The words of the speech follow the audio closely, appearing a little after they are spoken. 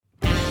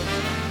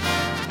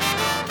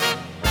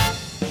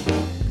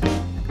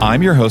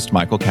I'm your host,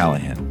 Michael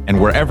Callahan, and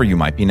wherever you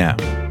might be now,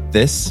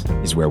 this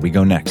is Where We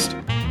Go Next.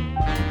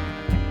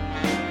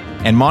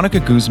 And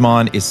Mónica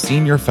Guzmán is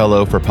Senior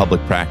Fellow for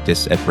Public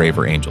Practice at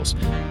Braver Angels,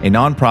 a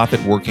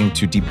nonprofit working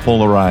to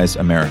depolarize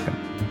America.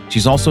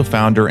 She's also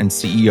founder and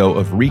CEO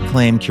of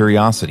Reclaim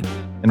Curiosity,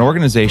 an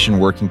organization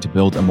working to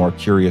build a more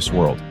curious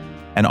world,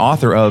 and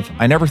author of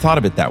I Never Thought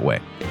of It That Way,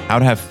 How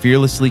to Have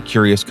Fearlessly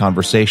Curious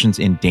Conversations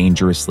in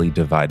Dangerously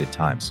Divided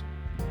Times.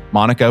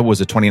 Mónica was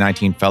a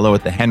 2019 fellow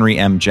at the Henry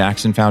M.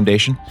 Jackson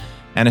Foundation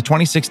and a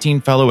 2016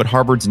 fellow at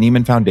Harvard's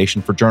Nieman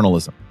Foundation for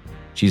Journalism.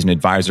 She's an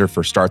advisor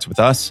for Starts With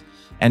Us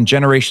and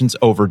Generations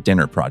Over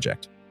Dinner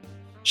Project.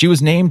 She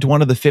was named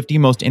one of the 50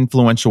 most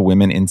influential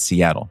women in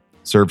Seattle,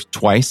 served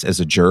twice as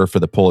a juror for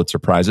the Pulitzer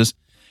Prizes,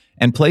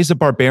 and plays a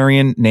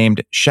barbarian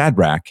named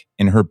Shadrach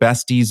in her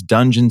Besties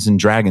Dungeons &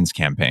 Dragons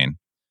campaign.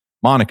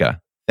 Mónica,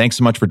 thanks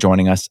so much for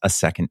joining us a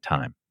second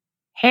time.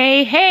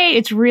 Hey,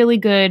 it's really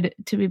good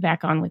to be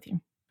back on with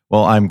you.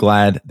 Well, I'm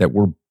glad that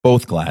we're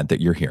both glad that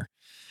you're here.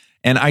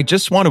 And I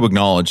just want to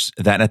acknowledge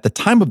that at the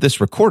time of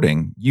this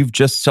recording, you've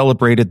just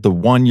celebrated the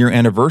 1-year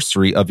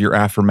anniversary of your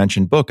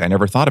aforementioned book. I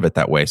Never Thought of It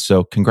That Way.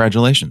 So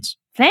congratulations.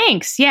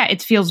 Thanks. Yeah,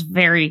 it feels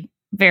very,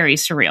 very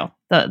surreal.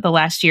 The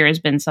last year has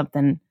been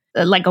something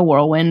like a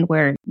whirlwind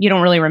where you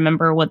don't really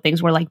remember what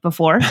things were like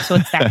before. So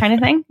it's that kind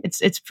of thing.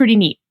 It's pretty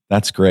neat.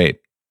 That's great.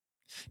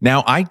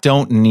 Now, I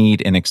don't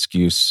need an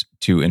excuse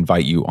to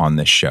invite you on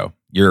this show.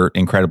 You're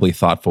incredibly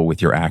thoughtful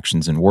with your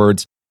actions and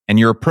words, and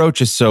your approach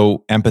is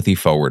so empathy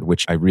forward,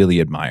 which I really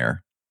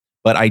admire.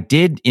 But I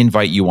did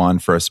invite you on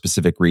for a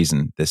specific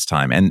reason this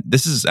time, and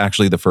this is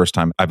actually the first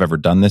time I've ever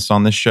done this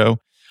on this show.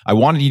 I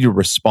wanted you to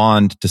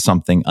respond to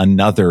something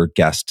another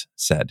guest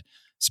said,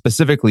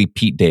 specifically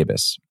Pete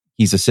Davis.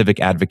 He's a civic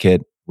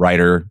advocate,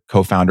 writer,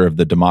 co-founder of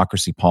the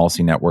Democracy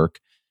Policy Network,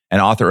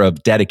 and author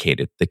of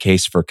Dedicated, The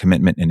Case for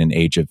Commitment in an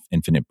Age of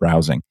Infinite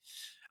Browsing.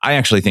 I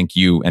actually think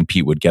you and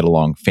Pete would get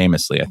along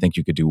famously. I think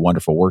you could do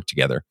wonderful work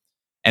together.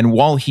 And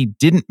while he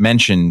didn't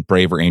mention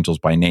Braver Angels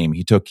by name,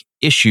 he took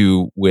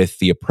issue with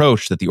the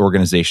approach that the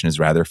organization is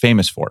rather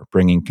famous for,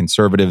 bringing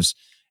conservatives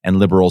and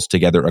liberals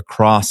together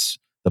across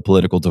the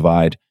political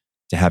divide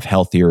to have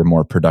healthier,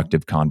 more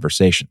productive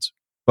conversations.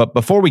 But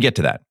before we get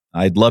to that,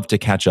 I'd love to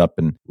catch up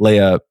and lay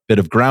a bit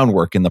of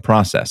groundwork in the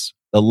process.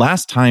 The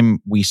last time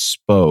we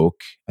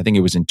spoke, I think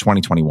it was in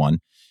 2021,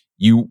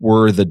 you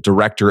were the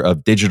director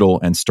of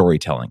digital and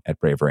storytelling at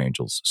Braver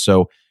Angels.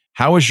 So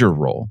how is your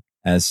role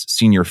as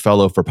Senior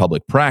Fellow for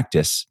Public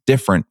Practice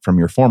different from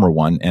your former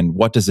one, and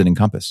what does it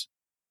encompass?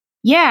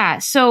 Yeah,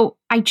 so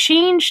I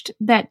changed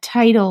that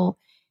title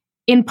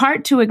in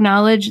part to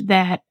acknowledge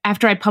that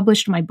after I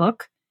published my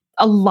book,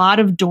 a lot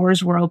of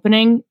doors were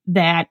opening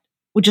that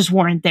just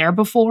weren't there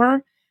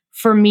before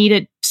for me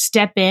to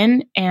step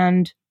in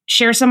and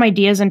share some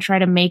ideas and try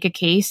to make a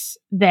case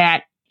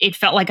that it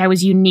felt like I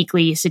was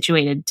uniquely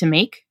situated to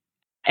make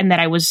and that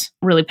I was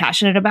really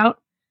passionate about.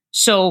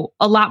 So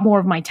a lot more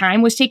of my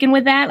time was taken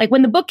with that. Like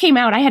when the book came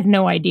out, I had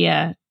no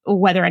idea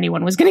whether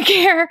anyone was going to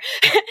care.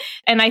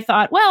 And I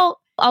thought,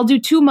 well, I'll do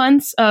 2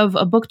 months of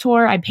a book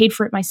tour. I paid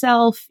for it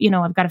myself. You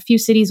know, I've got a few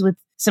cities with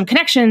some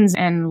connections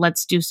and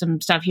let's do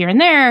some stuff here and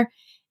there.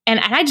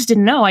 And I just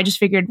didn't know. I just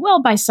figured,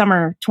 well, by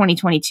summer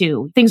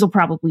 2022, things will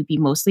probably be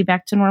mostly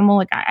back to normal.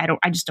 Like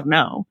I just don't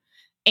know.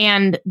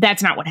 And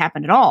that's not what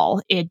happened at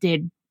all. It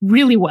did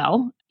really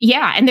well.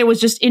 Yeah. And there was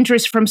just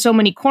interest from so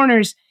many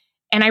corners.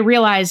 And I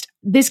realized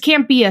this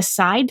can't be a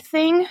side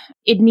thing.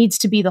 It needs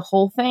to be the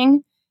whole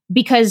thing.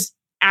 Because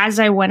as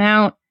I went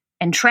out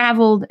and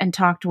traveled and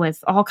talked with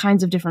all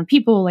kinds of different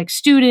people, like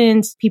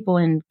students, people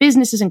in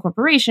businesses and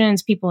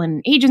corporations, people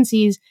in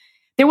agencies,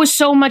 there was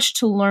so much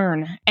to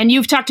learn. And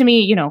you've talked to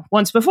me,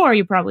 once before.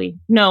 You probably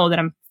know that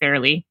I'm a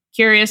fairly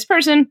curious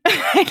person.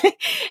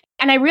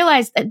 And I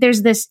realized that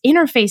there's this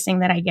interfacing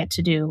that I get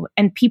to do.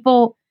 And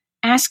people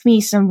ask me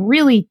some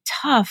really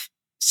tough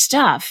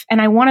stuff. And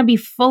I want to be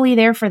fully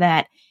there for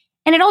that.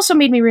 And it also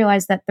made me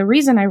realize that the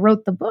reason I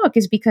wrote the book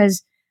is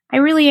because I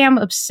really am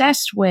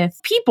obsessed with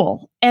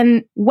people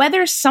and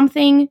whether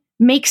something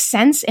makes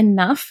sense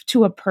enough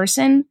to a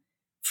person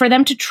for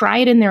them to try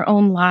it in their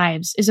own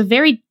lives is a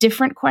very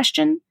different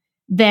question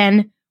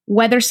than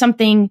whether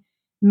something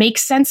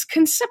makes sense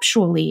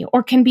conceptually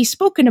or can be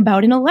spoken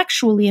about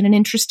intellectually in an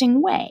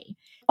interesting way.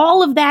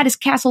 All of that is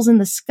castles in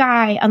the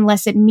sky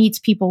unless it meets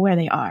people where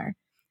they are.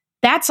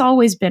 That's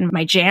always been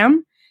my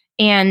jam.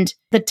 And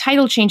the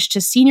title change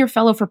to Senior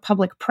Fellow for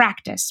Public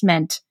Practice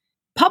meant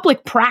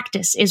public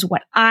practice is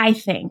what I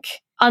think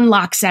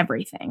unlocks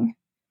everything.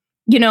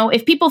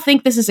 If people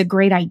think this is a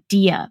great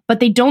idea, but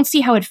they don't see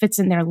how it fits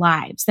in their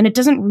lives, then it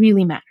doesn't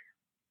really matter.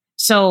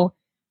 So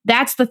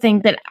that's the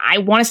thing that I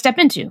want to step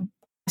into.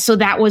 So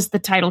that was the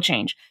title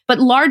change. But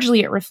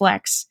largely it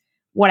reflects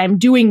what I'm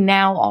doing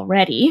now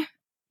already.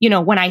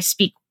 When I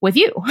speak with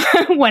you,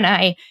 when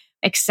I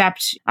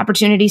accept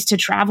opportunities to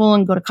travel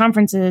and go to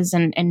conferences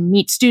and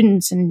meet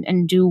students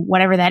and do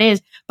whatever that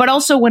is. But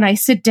also when I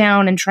sit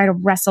down and try to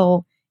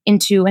wrestle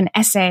into an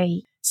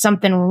essay,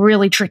 something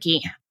really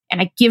tricky, and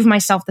I give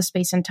myself the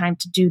space and time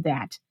to do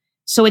that.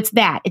 So it's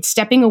that. It's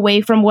stepping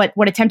away from what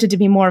attempted to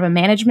be more of a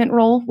management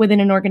role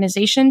within an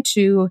organization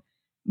to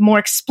more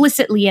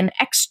explicitly an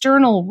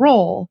external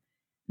role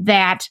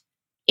that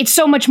it's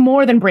so much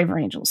more than Braver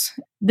Angels.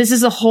 This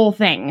is a whole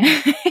thing.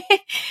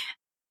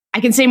 I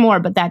can say more,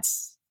 but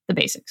that's the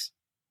basics.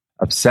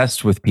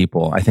 Obsessed with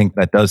people. I think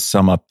that does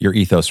sum up your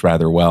ethos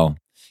rather well.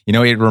 You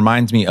know, it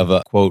reminds me of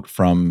a quote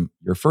from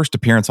your first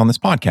appearance on this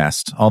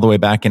podcast, all the way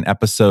back in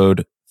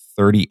episode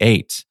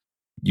 38.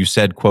 You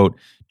said, quote,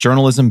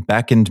 "Journalism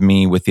beckoned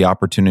me with the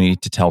opportunity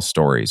to tell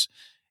stories.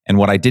 And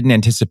what I didn't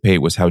anticipate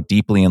was how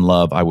deeply in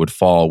love I would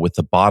fall with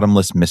the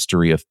bottomless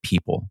mystery of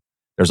people.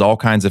 There's all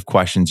kinds of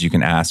questions you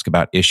can ask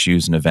about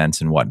issues and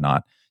events and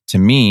whatnot. To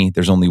me,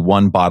 there's only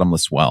one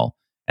bottomless well,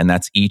 and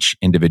that's each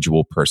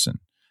individual person.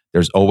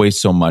 There's always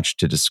so much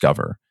to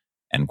discover,"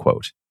 end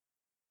quote.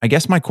 I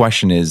guess my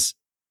question is,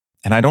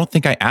 and I don't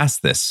think I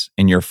asked this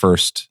in your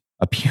first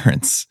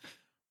appearance,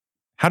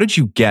 how did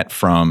you get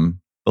from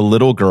the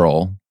little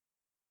girl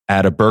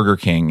at a Burger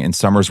King in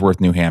Somersworth,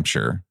 New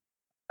Hampshire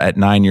at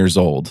 9 years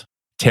old,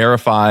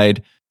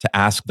 terrified to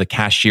ask the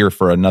cashier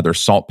for another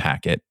salt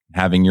packet,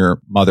 having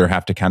your mother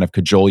have to kind of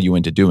cajole you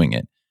into doing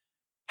it?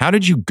 How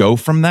did you go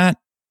from that,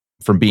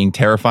 from being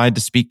terrified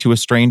to speak to a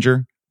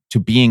stranger, to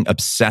being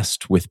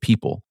obsessed with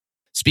people?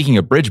 Speaking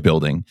of bridge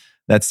building,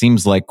 that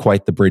seems like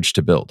quite the bridge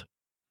to build.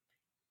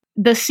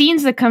 The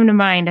scenes that come to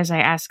mind as I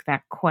ask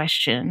that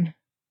question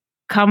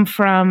come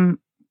from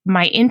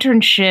my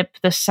internship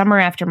the summer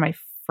after my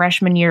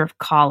freshman year of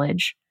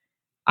college.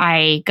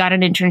 I got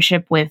an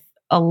internship with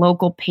a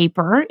local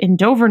paper in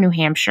Dover, New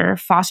Hampshire,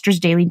 Foster's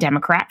Daily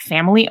Democrat,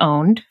 family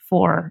owned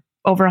for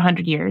over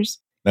 100 years.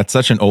 That's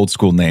such an old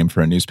school name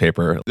for a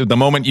newspaper. The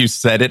moment you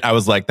said it, I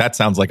was like, that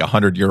sounds like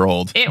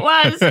 100-year-old. It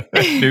was.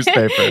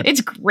 newspaper.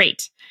 It's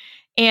great.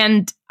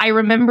 And I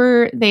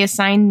remember they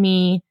assigned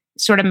me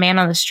sort of man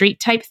on the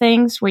street type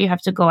things where you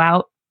have to go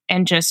out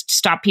and just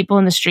stop people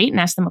in the street and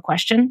ask them a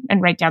question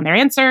and write down their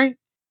answer.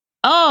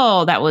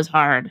 Oh, that was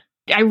hard.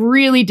 I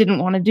really didn't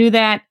want to do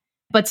that.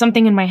 But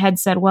something in my head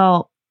said,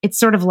 well, it's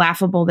sort of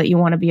laughable that you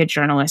want to be a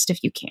journalist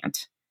if you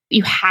can't.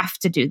 You have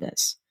to do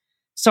this.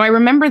 So I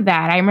remember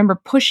that. I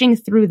remember pushing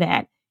through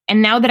that.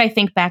 And now that I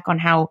think back on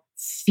how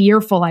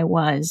fearful I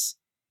was,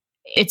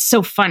 it's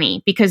so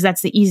funny because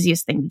that's the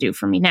easiest thing to do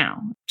for me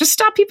now. Just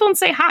stop people and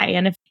say hi.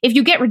 And if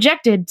you get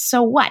rejected,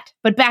 so what?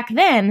 But back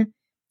then,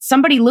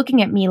 somebody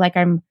looking at me like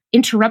I'm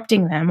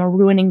interrupting them or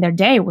ruining their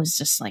day was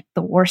just like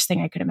the worst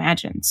thing I could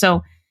imagine.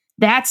 So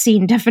that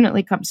scene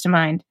definitely comes to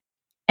mind.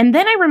 And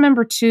then I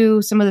remember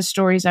too, some of the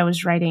stories I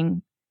was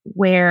writing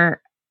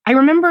where I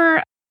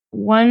remember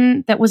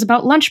one that was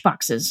about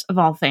lunchboxes of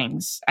all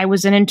things. I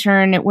was an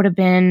intern. It would have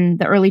been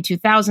the early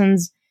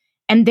 2000s.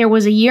 And there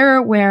was a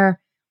year where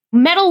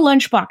metal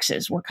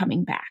lunchboxes were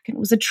coming back. And it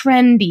was a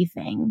trendy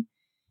thing.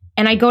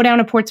 And I go down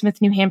to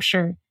Portsmouth, New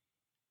Hampshire.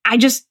 I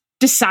just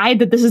decide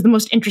that this is the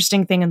most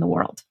interesting thing in the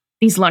world.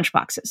 These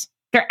lunchboxes.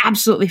 They're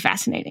absolutely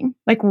fascinating.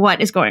 Like,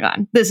 what is going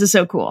on? This is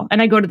so cool.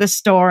 And I go to the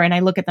store and I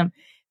look at them.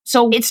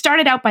 So it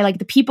started out by like,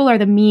 the people are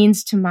the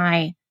means to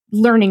my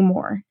learning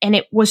more. And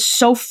it was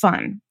so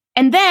fun.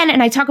 And then,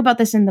 and I talk about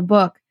this in the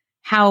book,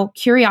 how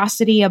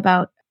curiosity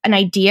about an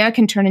idea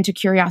can turn into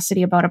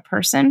curiosity about a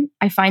person.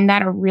 I find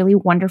that a really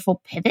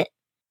wonderful pivot,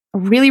 a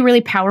really,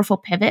 really powerful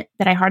pivot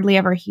that I hardly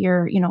ever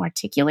hear,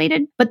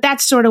 articulated. But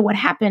that's sort of what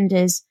happened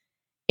is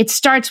it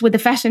starts with the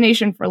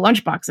fascination for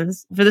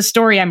lunchboxes, for the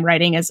story I'm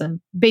writing as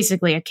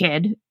basically a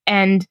kid.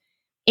 And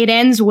it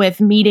ends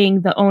with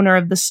meeting the owner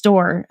of the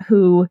store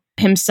who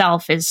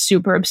himself is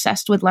super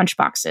obsessed with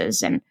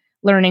lunchboxes and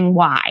learning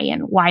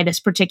why this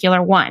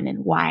particular one and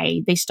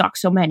why they stock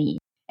so many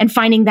and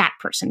finding that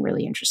person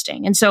really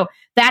interesting. And so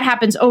that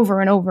happens over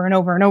and over and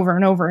over and over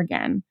and over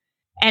again.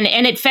 And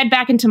it fed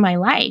back into my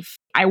life.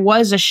 I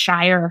was a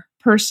shyer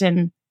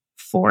person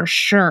for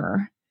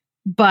sure,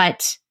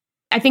 but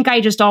I think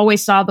I just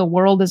always saw the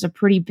world as a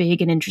pretty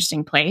big and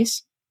interesting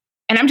place.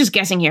 And I'm just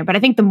guessing here, but I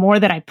think the more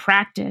that I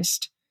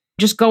practiced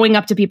just going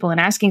up to people and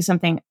asking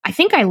something, I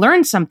think I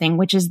learned something,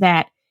 which is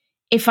that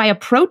if I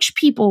approach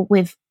people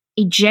with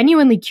a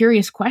genuinely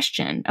curious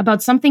question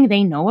about something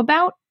they know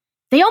about,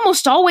 they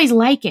almost always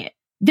like it.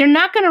 They're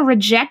not going to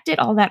reject it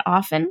all that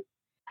often.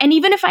 And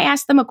even if I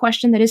ask them a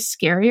question that is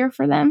scarier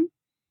for them,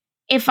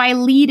 if I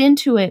lead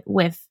into it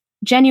with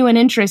genuine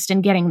interest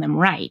in getting them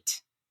right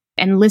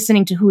and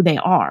listening to who they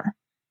are,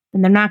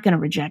 then they're not going to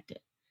reject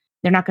it.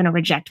 They're not going to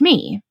reject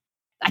me.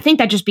 I think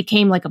that just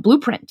became like a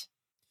blueprint.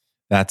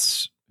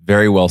 That's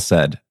very well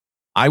said.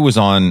 I was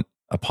on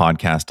a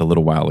podcast a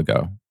little while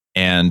ago,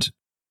 and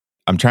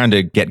I'm trying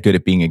to get good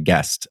at being a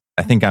guest.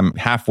 I think I'm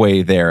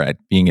halfway there at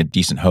being a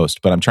decent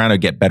host, but I'm trying to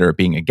get better at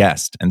being a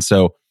guest. And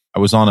so I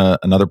was on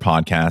another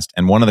podcast,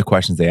 and one of the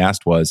questions they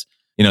asked was,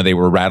 they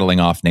were rattling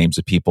off names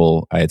of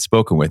people I had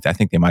spoken with. I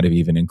think they might have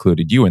even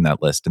included you in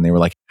that list. And they were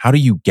like, how do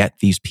you get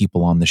these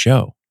people on the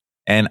show?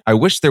 And I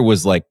wish there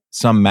was like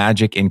some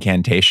magic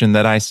incantation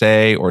that I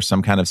say or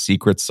some kind of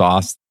secret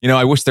sauce.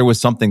 I wish there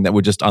was something that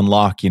would just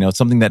unlock,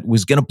 something that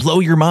was going to blow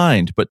your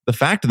mind. But the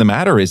fact of the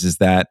matter is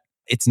that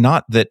it's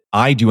not that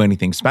I do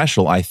anything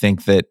special. I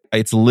think that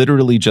it's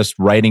literally just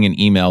writing an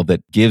email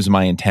that gives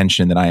my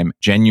intention that I am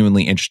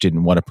genuinely interested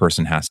in what a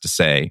person has to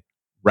say,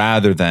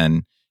 rather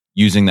than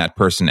using that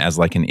person as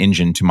like an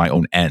engine to my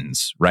own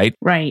ends, right?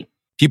 Right.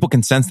 People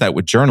can sense that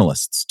with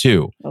journalists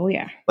too. Oh,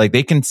 yeah. Like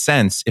they can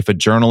sense if a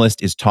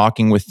journalist is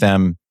talking with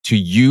them to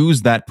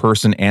use that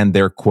person and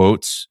their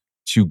quotes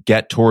to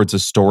get towards a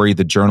story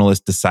the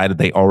journalist decided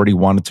they already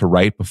wanted to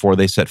write before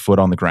they set foot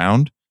on the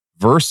ground,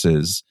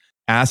 versus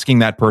asking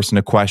that person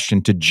a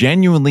question to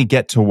genuinely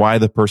get to why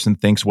the person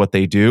thinks what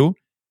they do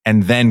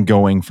and then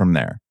going from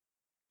there.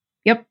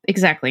 Yep,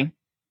 exactly.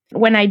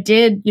 When I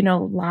did,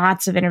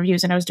 lots of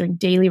interviews and I was doing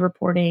daily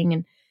reporting,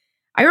 and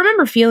I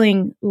remember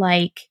feeling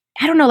like,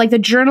 I don't know, like the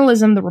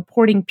journalism, the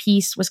reporting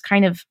piece was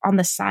kind of on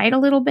the side a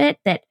little bit,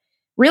 that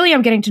really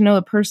I'm getting to know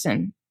the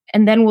person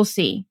and then we'll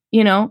see,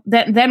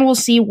 then we'll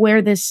see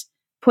where this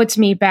puts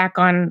me back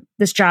on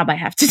this job I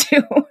have to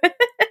do.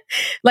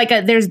 Like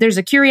there's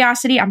a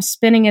curiosity, I'm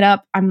spinning it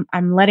up, I'm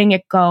letting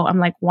it go, I'm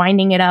like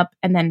winding it up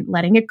and then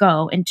letting it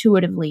go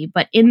intuitively,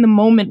 but in the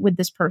moment with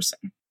this person,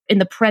 in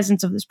the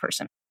presence of this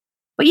person.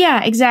 But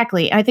yeah,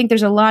 exactly. I think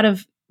there's a lot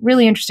of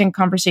really interesting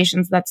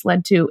conversations that's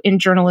led to in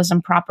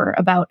journalism proper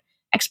about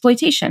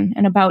exploitation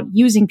and about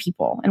using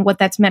people and what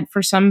that's meant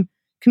for some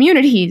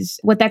communities,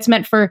 what that's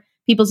meant for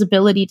people's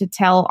ability to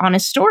tell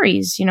honest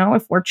stories.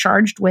 If we're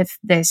charged with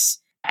this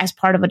as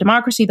part of a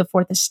democracy, the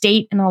fourth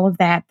estate and all of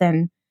that,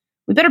 then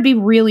we better be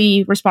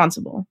really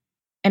responsible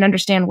and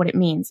understand what it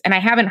means. And I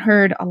haven't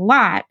heard a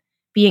lot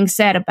being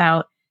said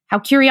about how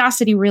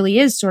curiosity really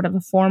is sort of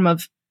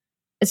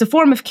it's a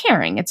form of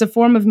caring. It's a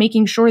form of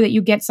making sure that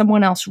you get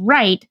someone else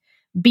right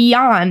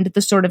beyond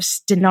the sort of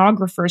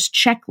stenographer's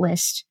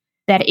checklist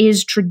that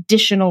is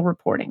traditional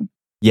reporting.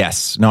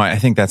 Yes. No, I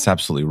think that's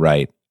absolutely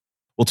right.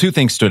 Well, two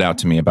things stood out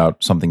to me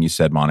about something you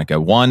said, Monica.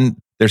 One,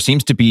 there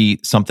seems to be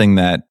something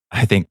that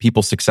I think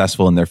people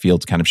successful in their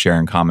fields kind of share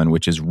in common,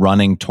 which is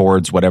running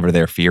towards whatever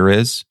their fear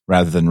is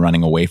rather than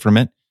running away from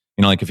it.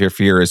 Like if your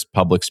fear is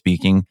public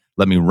speaking,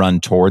 let me run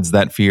towards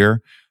that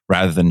fear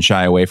rather than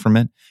shy away from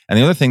it. And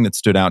the other thing that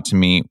stood out to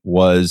me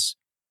was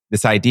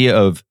this idea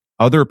of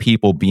other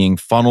people being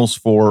funnels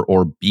for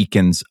or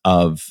beacons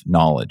of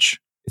knowledge.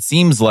 It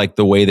seems like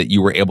the way that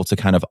you were able to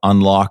kind of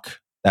unlock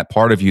that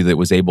part of you that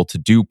was able to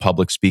do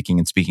public speaking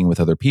and speaking with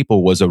other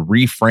people was a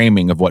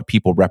reframing of what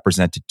people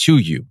represented to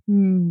you.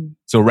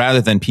 So rather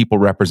than people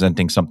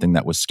representing something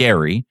that was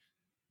scary,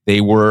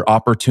 they were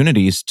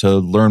opportunities to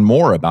learn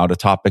more about a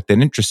topic that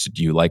interested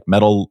you, like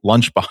metal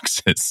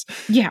lunchboxes.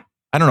 Yeah.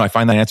 I don't know. I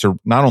find that answer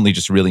not only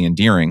just really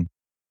endearing,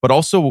 but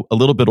also a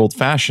little bit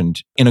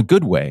old-fashioned in a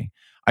good way.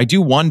 I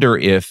do wonder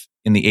if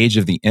in the age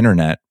of the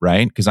internet,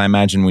 right? Because I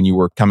imagine when you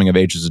were coming of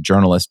age as a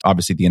journalist,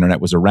 obviously the internet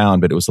was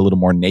around, but it was a little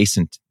more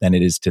nascent than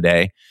it is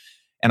today.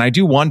 And I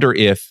do wonder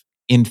if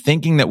in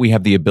thinking that we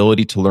have the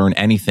ability to learn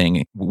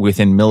anything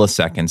within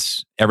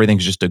milliseconds,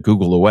 everything's just a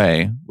Google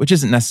away, which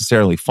isn't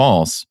necessarily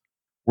false,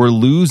 we're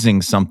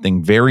losing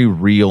something very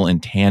real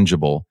and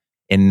tangible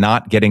in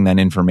not getting that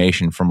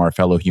information from our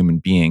fellow human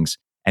beings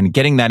and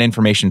getting that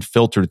information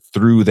filtered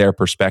through their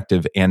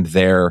perspective and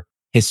their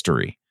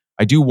history.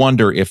 I do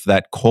wonder if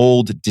that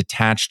cold,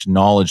 detached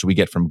knowledge we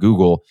get from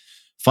Google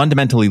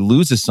fundamentally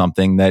loses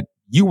something that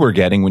you were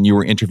getting when you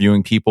were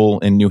interviewing people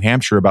in New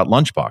Hampshire about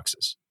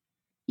lunchboxes.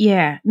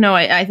 Yeah, no,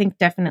 I think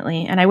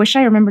definitely. And I wish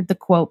I remembered the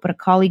quote, but a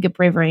colleague at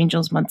Braver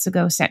Angels months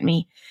ago sent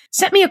me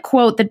a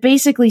quote that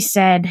basically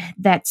said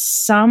that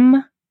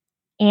some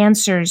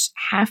answers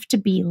have to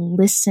be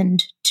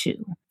listened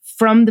to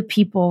from the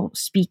people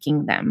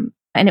speaking them.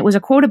 And it was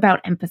a quote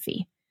about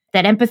empathy,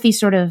 that empathy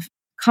sort of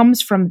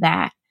comes from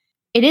that.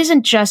 It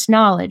isn't just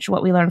knowledge,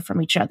 what we learn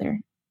from each other.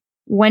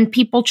 When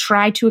people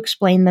try to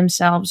explain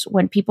themselves,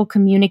 when people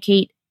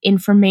communicate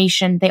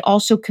information, they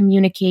also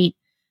communicate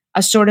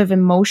a sort of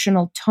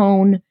emotional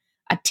tone,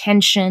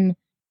 attention,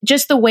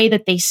 just the way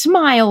that they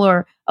smile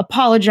or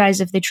apologize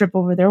if they trip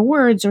over their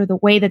words, or the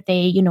way that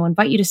they,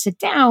 invite you to sit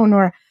down,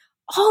 or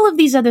all of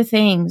these other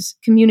things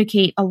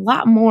communicate a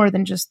lot more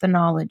than just the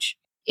knowledge.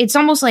 It's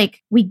almost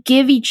like we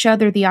give each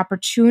other the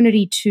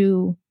opportunity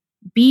to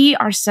be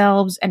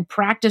ourselves and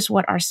practice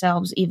what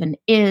ourselves even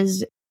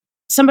is.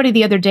 Somebody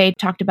the other day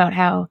talked about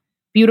how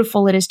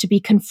beautiful it is to be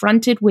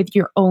confronted with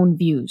your own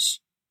views.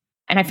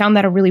 And I found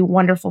that a really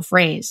wonderful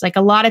phrase. Like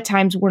a lot of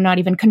times we're not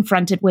even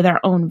confronted with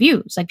our own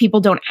views. Like people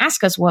don't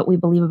ask us what we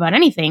believe about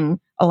anything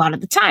a lot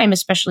of the time,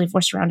 especially if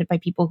we're surrounded by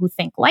people who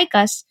think like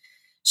us.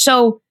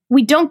 So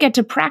we don't get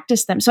to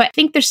practice them. So I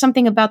think there's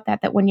something about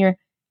that when you're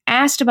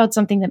asked about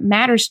something that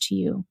matters to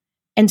you,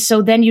 and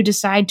so then you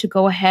decide to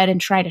go ahead and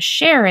try to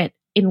share it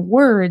in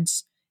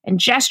words and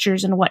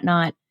gestures and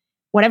whatnot,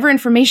 whatever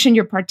information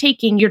you're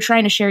partaking, you're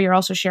trying to share, you're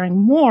also sharing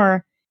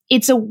more.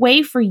 It's a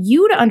way for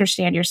you to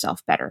understand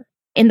yourself better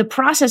in the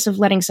process of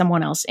letting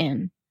someone else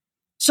in.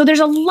 So there's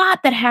a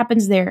lot that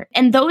happens there.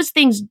 And those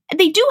things,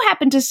 they do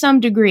happen to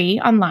some degree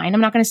online.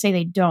 I'm not going to say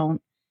they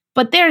don't,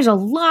 but there's a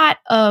lot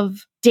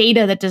of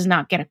data that does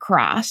not get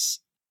across.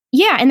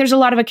 Yeah, and there's a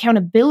lot of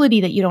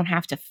accountability that you don't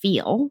have to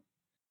feel.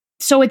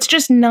 So it's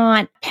just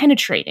not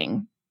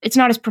penetrating. It's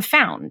not as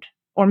profound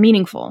or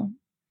meaningful.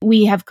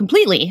 We have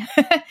completely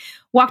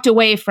walked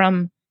away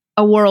from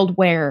a world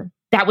where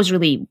that was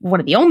really one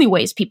of the only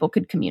ways people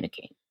could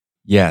communicate.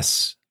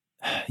 Yes.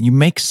 You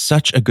make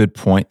such a good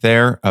point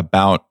there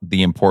about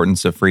the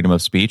importance of freedom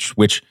of speech,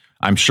 which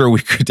I'm sure we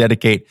could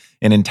dedicate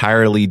an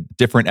entirely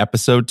different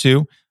episode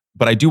to.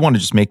 But I do want to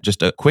just make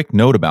just a quick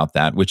note about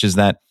that, which is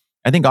that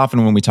I think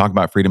often when we talk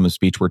about freedom of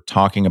speech, we're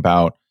talking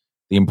about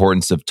the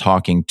importance of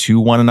talking to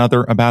one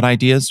another about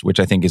ideas, which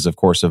I think is, of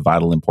course, of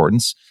vital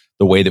importance.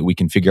 The way that we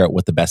can figure out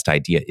what the best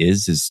idea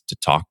is to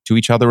talk to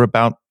each other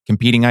about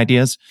competing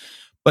ideas.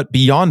 But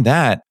beyond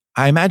that,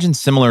 I imagine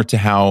similar to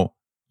how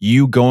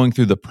you going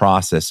through the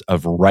process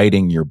of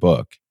writing your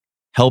book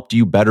helped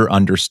you better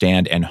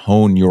understand and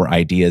hone your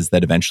ideas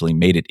that eventually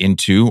made it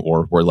into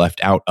or were left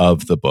out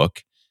of the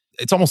book.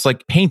 It's almost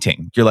like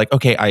painting. You're like,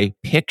 okay, I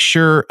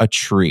picture a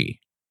tree.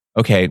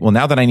 Okay, well,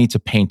 now that I need to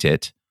paint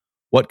it,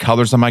 what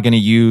colors am I going to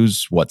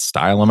use? What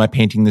style am I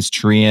painting this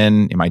tree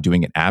in? Am I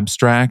doing it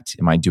abstract?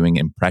 Am I doing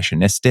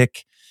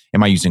impressionistic?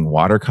 Am I using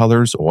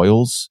watercolors,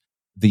 oils?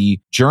 The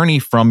journey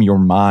from your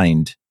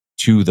mind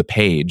to the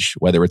page,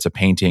 whether it's a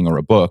painting or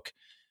a book,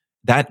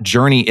 that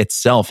journey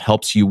itself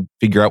helps you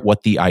figure out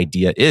what the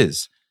idea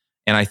is.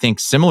 And I think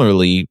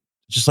similarly,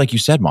 just like you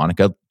said,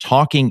 Mónica,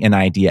 talking an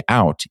idea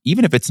out,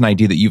 even if it's an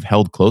idea that you've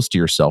held close to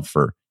yourself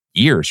for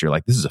years, you're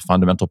like, this is a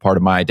fundamental part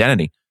of my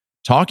identity.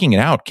 Talking it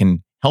out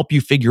can help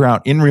you figure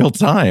out in real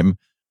time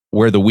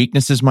where the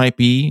weaknesses might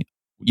be,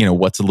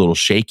 what's a little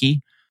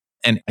shaky.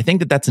 And I think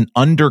that that's an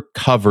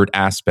undercovered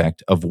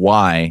aspect of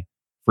why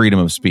freedom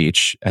of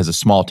speech, as a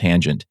small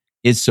tangent,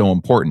 is so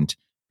important,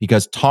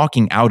 because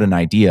talking out an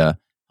idea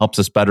helps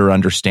us better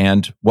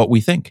understand what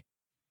we think.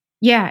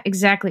 Yeah,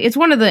 exactly. It's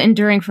one of the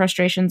enduring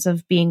frustrations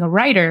of being a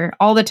writer.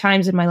 All the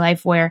times in my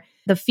life where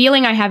the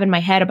feeling I have in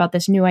my head about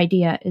this new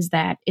idea is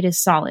that it is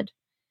solid.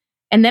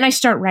 And then I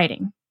start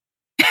writing.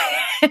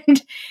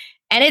 and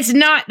it's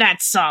not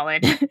that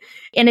solid.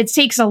 And it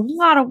takes a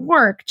lot of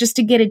work just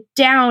to get it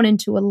down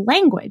into a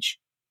language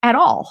at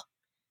all,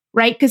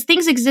 right? Because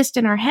things exist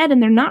in our head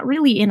and they're not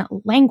really in a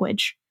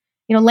language.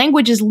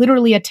 Language is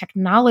literally a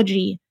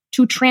technology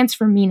to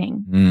transfer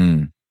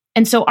meaning.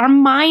 And so our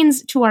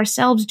minds to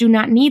ourselves do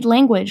not need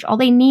language. All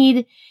they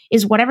need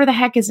is whatever the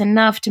heck is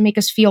enough to make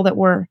us feel that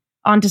we're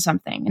onto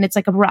something. And it's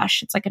like a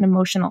rush. It's like an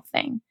emotional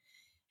thing.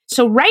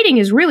 So writing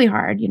is really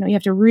hard. You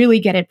have to really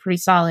get it pretty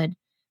solid.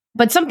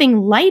 But something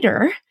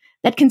lighter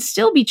that can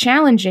still be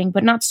challenging,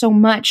 but not so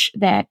much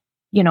that,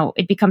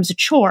 it becomes a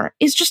chore,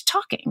 is just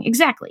talking.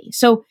 Exactly.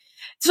 So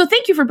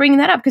thank you for bringing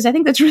that up, because I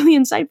think that's really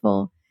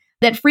insightful.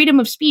 That freedom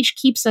of speech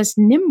keeps us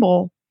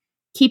nimble,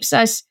 keeps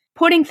us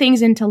putting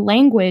things into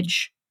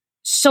language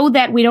so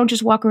that we don't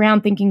just walk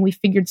around thinking we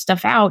figured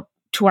stuff out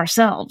to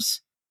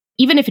ourselves.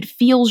 Even if it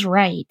feels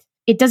right,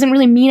 it doesn't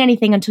really mean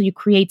anything until you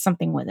create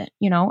something with it,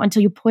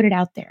 until you put it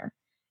out there.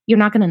 You're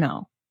not going to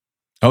know.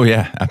 Oh,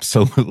 yeah,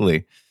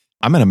 absolutely.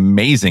 I'm an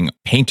amazing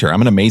painter.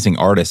 I'm an amazing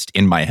artist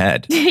in my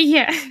head.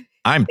 Yeah.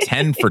 I'm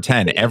 10 for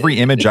 10. Every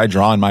image I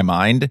draw in my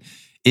mind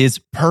is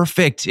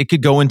perfect. It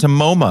could go into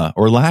MoMA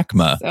or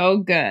LACMA. So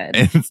good.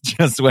 It's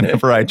just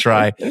whenever I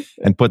try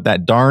and put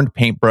that darned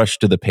paintbrush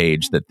to the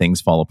page that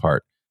things fall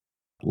apart.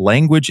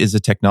 Language is a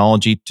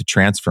technology to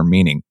transfer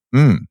meaning.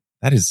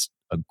 That is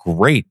a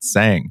great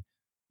saying.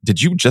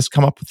 Did you just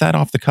come up with that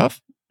off the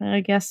cuff? I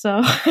guess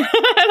so.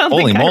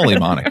 Holy moly,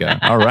 Mónica.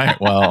 All right.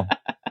 Well,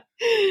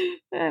 I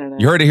don't know.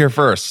 You heard it here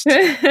first.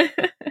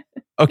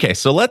 Okay,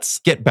 so let's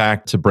get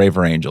back to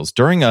Braver Angels.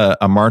 During a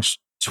March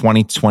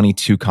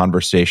 2022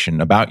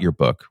 conversation about your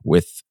book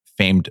with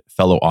famed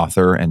fellow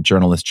author and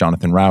journalist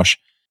Jonathan Rauch,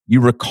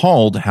 you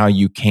recalled how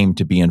you came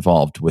to be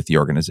involved with the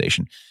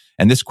organization.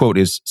 And this quote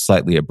is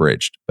slightly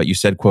abridged, but you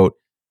said, quote,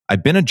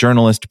 "I've been a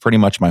journalist pretty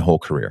much my whole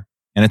career,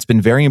 and it's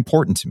been very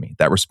important to me,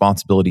 that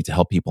responsibility to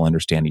help people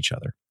understand each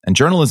other. And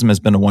journalism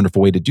has been a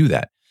wonderful way to do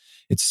that.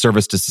 It's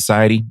service to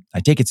society. I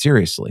take it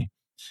seriously.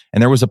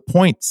 And there was a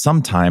point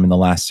sometime in the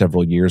last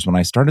several years when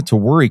I started to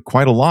worry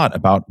quite a lot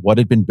about what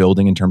had been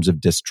building in terms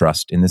of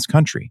distrust in this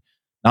country.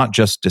 Not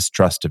just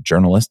distrust of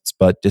journalists,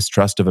 but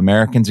distrust of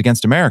Americans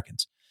against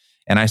Americans.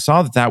 And I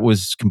saw that that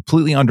was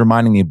completely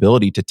undermining the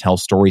ability to tell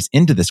stories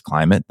into this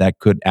climate that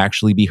could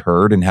actually be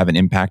heard and have an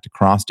impact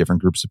across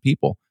different groups of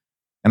people.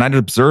 And I'd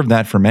observed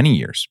that for many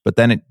years. But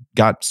then it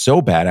got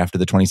so bad after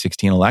the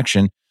 2016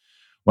 election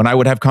when I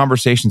would have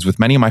conversations with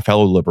many of my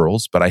fellow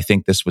liberals, but I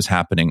think this was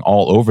happening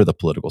all over the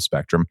political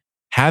spectrum,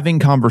 having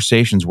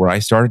conversations where I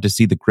started to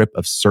see the grip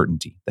of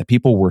certainty, that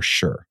people were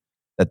sure,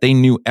 that they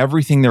knew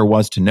everything there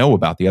was to know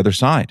about the other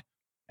side,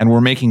 and were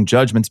making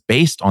judgments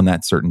based on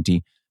that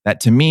certainty that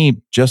to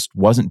me just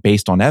wasn't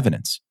based on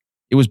evidence.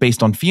 It was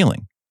based on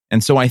feeling.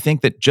 And so I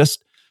think that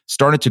just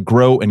started to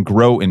grow and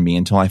grow in me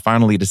until I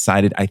finally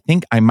decided I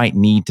think I might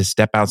need to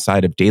step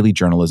outside of daily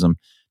journalism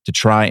to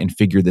try and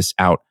figure this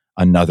out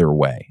another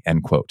way,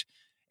 end quote.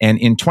 And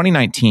in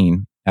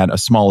 2019, at a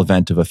small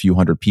event of a few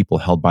hundred people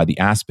held by the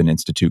Aspen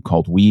Institute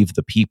called Weave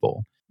the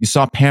People, you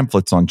saw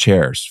pamphlets on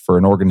chairs for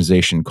an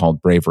organization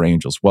called Braver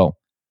Angels. Well,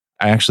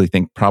 I actually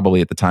think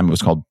probably at the time it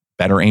was called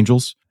Better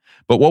Angels.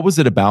 But what was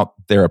it about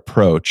their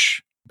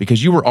approach?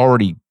 Because you were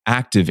already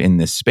active in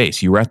this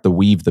space. You were at the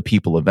Weave the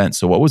People event.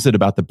 So what was it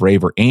about the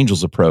Braver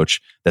Angels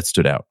approach that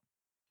stood out?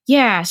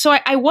 Yeah, so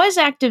I was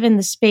active in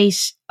the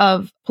space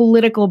of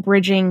political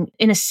bridging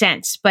in a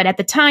sense, but at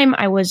the time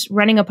I was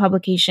running a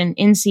publication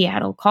in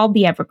Seattle called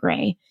The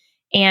Evergrey.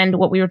 And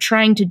what we were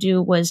trying to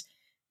do was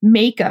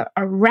make a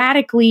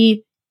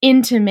radically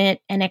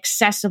intimate and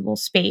accessible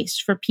space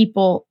for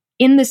people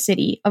in the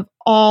city of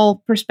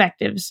all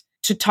perspectives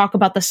to talk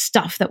about the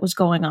stuff that was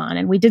going on.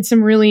 And we did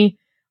some really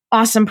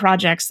awesome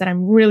projects that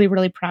I'm really,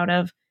 really proud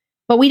of.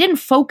 But we didn't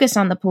focus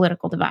on the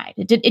political divide.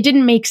 It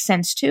didn't make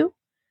sense to.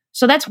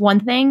 So that's one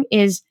thing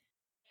is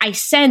I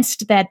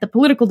sensed that the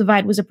political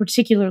divide was a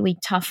particularly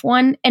tough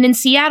one. And in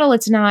Seattle,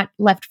 it's not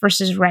left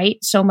versus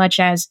right so much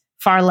as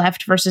far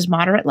left versus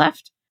moderate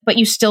left. But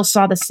you still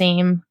saw the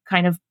same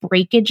kind of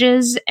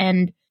breakages.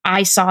 And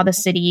I saw the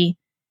city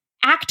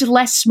act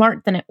less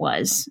smart than it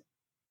was.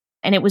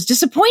 And it was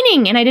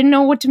disappointing. And I didn't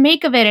know what to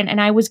make of it. And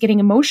I was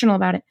getting emotional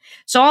about it.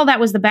 So all that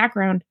was the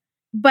background.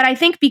 But I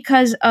think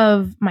because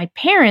of my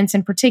parents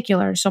in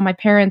particular, so my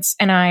parents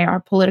and I are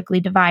politically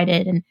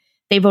divided, and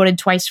they voted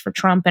twice for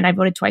Trump and I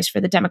voted twice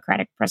for the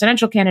Democratic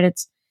presidential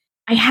candidates.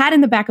 I had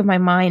in the back of my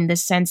mind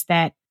this sense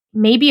that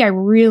maybe I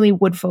really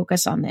would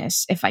focus on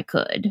this if I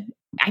could.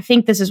 I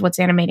think this is what's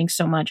animating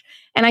so much.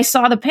 And I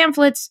saw the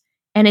pamphlets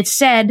and it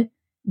said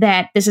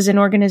that this is an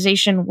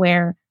organization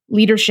where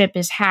leadership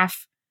is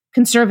half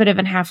conservative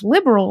and half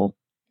liberal.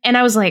 And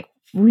I was like,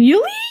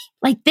 really?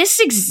 Like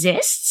this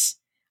exists?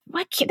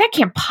 That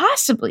can't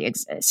possibly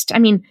exist. I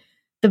mean,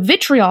 the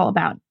vitriol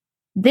about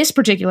this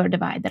particular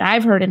divide that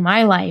I've heard in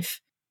my life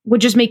would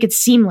just make it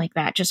seem like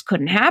that just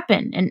couldn't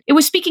happen. And it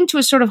was speaking to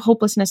a sort of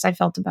hopelessness I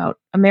felt about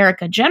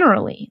America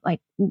generally. Like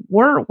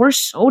we're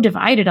so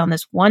divided on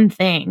this one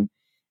thing.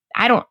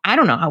 I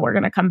don't know how we're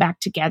going to come back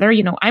together.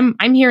 You know,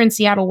 I'm here in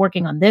Seattle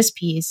working on this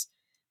piece,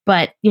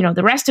 but you know,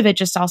 the rest of it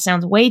just all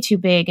sounds way too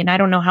big. And I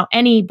don't know how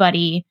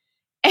anybody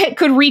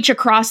could reach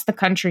across the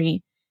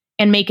country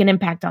and make an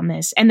impact on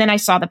this. And then I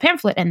saw the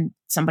pamphlet and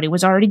somebody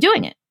was already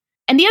doing it.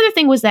 And the other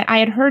thing was that I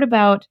had heard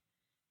about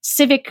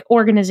civic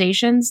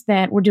organizations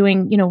that were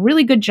doing, you know,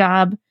 really good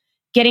job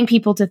getting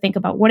people to think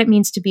about what it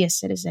means to be a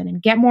citizen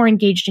and get more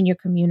engaged in your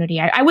community.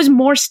 I was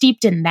more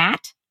steeped in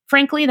that,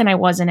 frankly, than I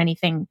was in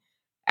anything,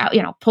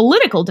 you know,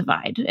 political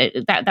divide.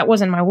 That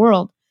wasn't my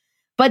world.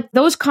 But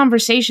those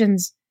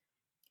conversations,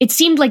 it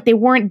seemed like they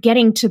weren't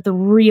getting to the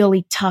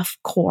really tough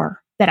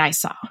core that I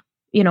saw,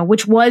 you know,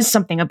 which was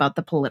something about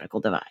the political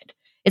divide.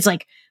 It's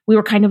like we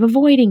were kind of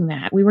avoiding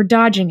that. We were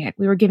dodging it.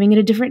 We were giving it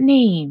a different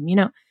name, you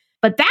know.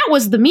 But that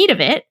was the meat of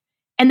it.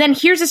 And then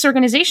here's this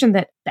organization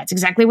that's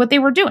exactly what they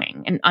were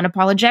doing. And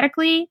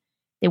unapologetically,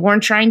 they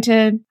weren't trying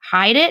to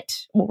hide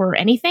it or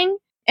anything.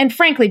 And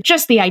frankly,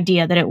 just the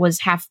idea that it was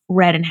half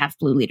red and half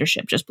blue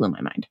leadership just blew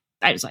my mind.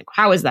 I was like,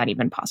 how is that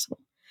even possible?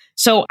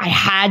 So I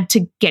had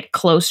to get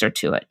closer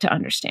to it to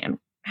understand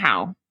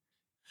how.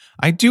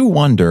 I do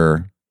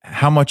wonder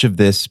how much of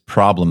this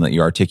problem that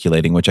you're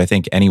articulating, which I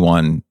think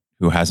anyone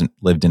who hasn't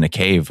lived in a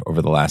cave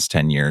over the last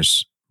 10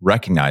 years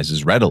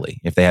recognizes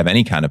readily. If they have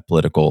any kind of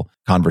political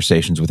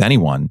conversations with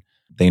anyone,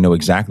 they know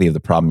exactly the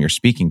problem you're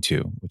speaking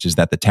to, which is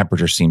that the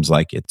temperature seems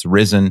like it's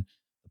risen.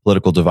 The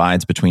political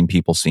divides between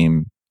people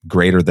seem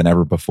greater than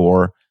ever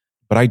before.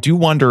 But I do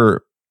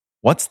wonder,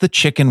 what's the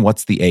chicken,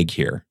 what's the egg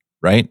here,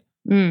 right?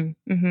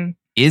 Mm-hmm.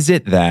 Is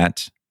it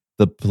that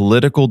the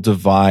political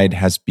divide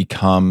has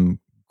become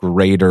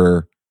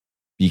greater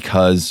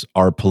because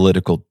our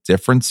political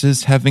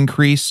differences have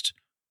increased,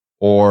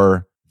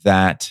 or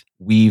that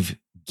we've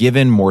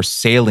given more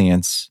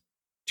salience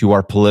to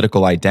our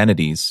political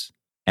identities,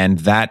 and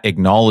that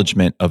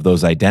acknowledgement of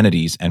those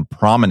identities and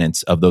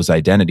prominence of those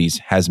identities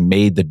has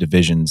made the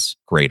divisions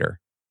greater?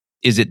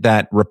 Is it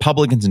that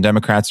Republicans and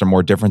Democrats are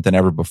more different than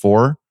ever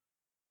before?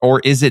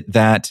 Or is it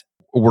that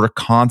we're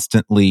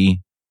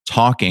constantly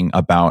talking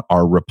about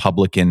our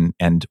Republican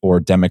and or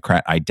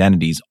Democrat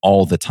identities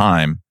all the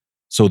time?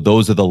 So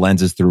those are the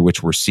lenses through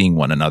which we're seeing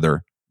one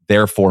another,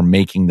 therefore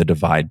making the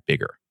divide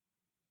bigger.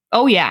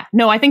 Oh, yeah.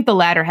 No, I think the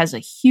latter has a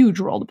huge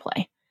role to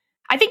play.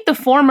 I think the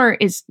former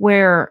is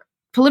where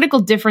political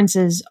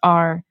differences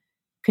are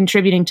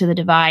contributing to the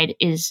divide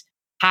is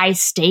high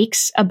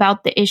stakes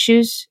about the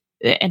issues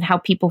and how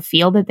people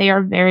feel that they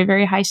are very,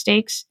 very high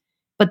stakes.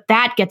 But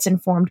that gets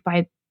informed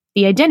by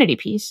the identity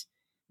piece.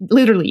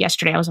 Literally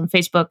yesterday, I was on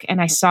Facebook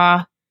and I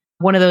saw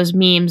one of those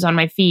memes on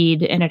my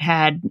feed and it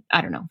had,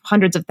 I don't know,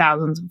 hundreds of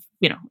thousands of,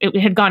 you know, it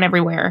had gone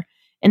everywhere.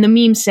 And the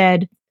meme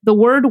said, "The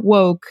word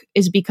woke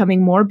is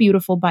becoming more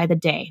beautiful by the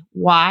day.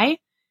 Why?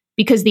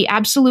 Because the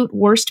absolute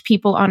worst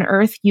people on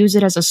earth use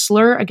it as a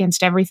slur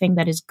against everything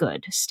that is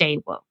good. Stay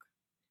woke."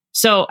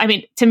 So, I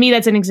mean, to me,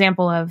 that's an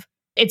example of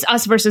it's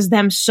us versus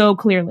them so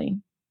clearly.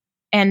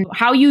 And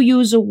how you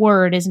use a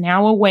word is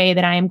now a way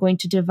that I am going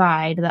to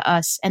divide the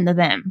us and the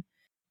them.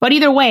 But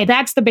either way,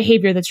 that's the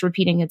behavior that's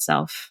repeating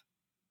itself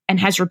and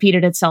has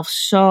repeated itself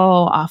so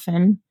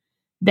often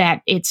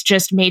that it's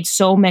just made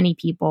so many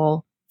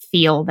people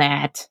feel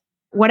that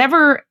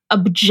whatever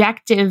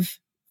objective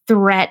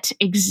threat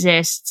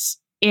exists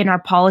in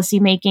our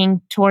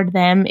policymaking toward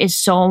them is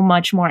so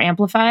much more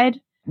amplified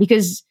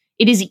because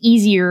it is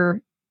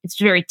easier, it's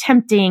very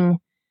tempting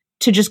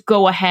to just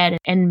go ahead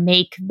and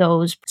make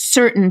those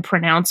certain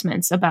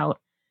pronouncements about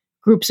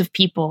groups of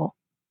people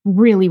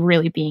really,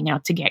 really being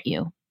out to get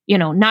you. You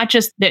know, not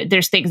just that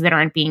there's things that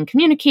aren't being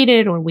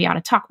communicated or we ought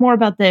to talk more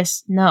about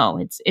this.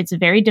 No, it's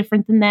very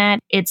different than that.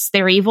 It's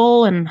they're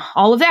evil and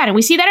all of that. And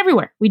we see that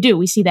everywhere.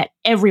 We see that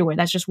everywhere.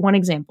 That's just one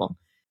example.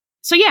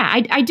 So yeah,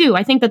 I do.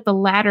 I think that the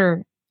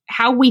latter,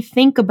 how we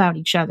think about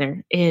each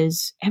other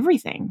is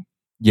everything.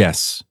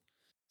 Yes.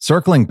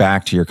 Circling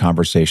back to your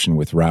conversation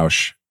with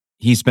Rausch,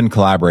 he's been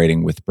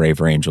collaborating with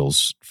Braver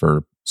Angels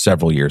for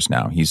several years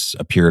now. He's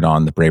appeared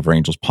on the Braver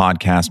Angels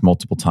podcast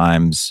multiple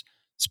times,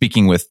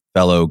 speaking with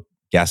fellow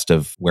guest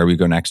of Where We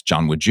Go Next,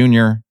 John Wood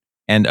Jr.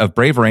 And of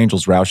Braver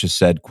Angels, Rausch has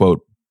said,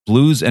 quote,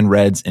 "Blues and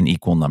reds in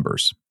equal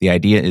numbers. The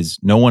idea is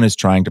no one is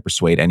trying to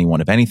persuade anyone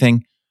of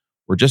anything.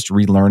 We're just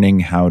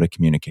relearning how to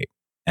communicate,"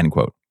 end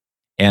quote.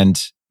 And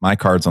my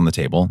card's on the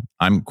table.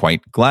 I'm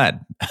quite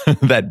glad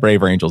that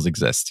Braver Angels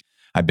exist.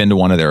 I've been to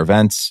one of their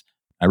events.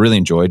 I really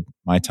enjoyed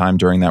my time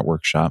during that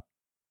workshop.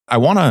 I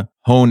want to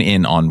hone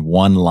in on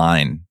one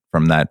line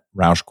from that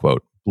Rausch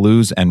quote,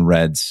 "Blues and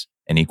reds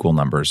in equal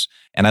numbers."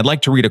 And I'd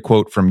like to read a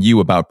quote from you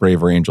about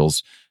Braver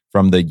Angels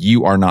from the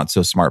You Are Not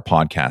So Smart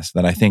podcast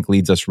that I think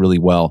leads us really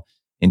well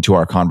into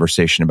our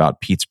conversation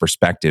about Pete's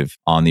perspective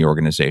on the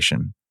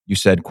organization. You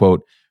said,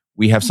 quote,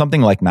 "We have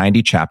something like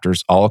 90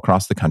 chapters all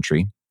across the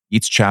country.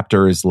 Each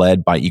chapter is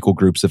led by equal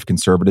groups of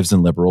conservatives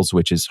and liberals,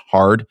 which is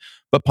hard,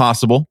 but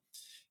possible.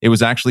 It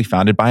was actually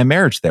founded by a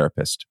marriage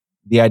therapist.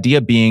 The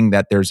idea being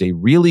that there's a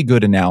really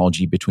good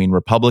analogy between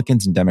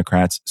Republicans and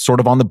Democrats sort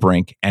of on the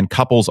brink and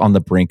couples on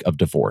the brink of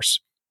divorce.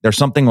 There's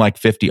something like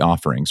 50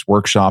 offerings,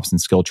 workshops and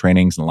skill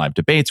trainings and live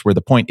debates where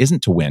the point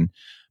isn't to win,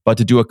 but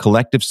to do a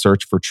collective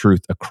search for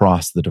truth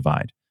across the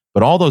divide.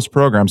 But all those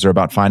programs are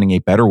about finding a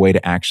better way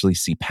to actually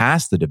see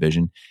past the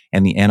division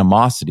and the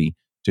animosity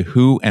to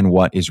who and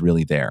what is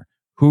really there,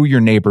 who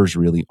your neighbors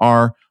really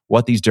are,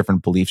 what these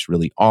different beliefs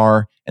really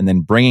are, and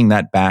then bringing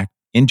that back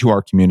into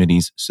our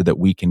communities so that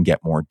we can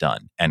get more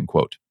done," end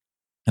quote.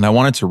 And I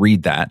wanted to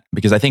read that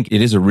because I think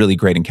it is a really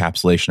great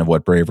encapsulation of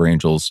what Braver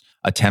Angels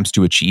attempts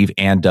to achieve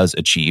and does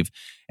achieve.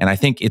 And I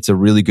think it's a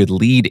really good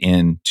lead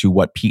in to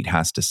what Pete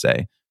has to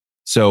say.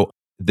 So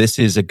this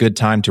is a good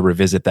time to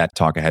revisit that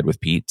talk ahead with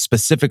Pete,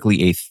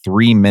 specifically a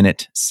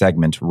 3-minute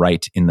segment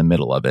right in the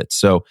middle of it.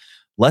 So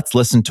let's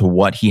listen to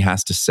what he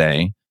has to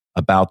say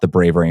about the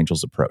Braver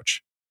Angels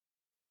approach.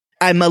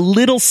 I'm a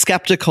little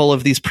skeptical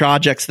of these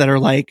projects that are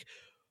like,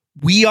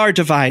 we are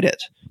divided.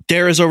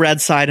 There is a red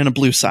side and a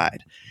blue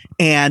side.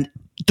 And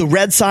the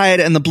red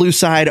side and the blue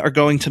side are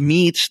going to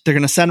meet. They're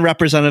going to send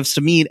representatives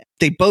to meet.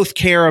 They both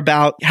care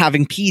about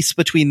having peace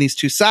between these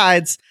two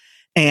sides.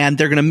 And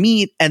they're going to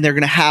meet and they're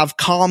going to have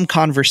calm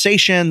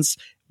conversations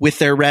with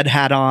their red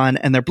hat on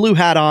and their blue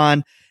hat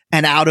on.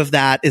 And out of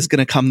that is going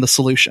to come the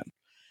solution.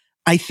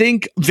 I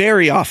think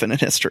very often in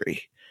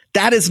history,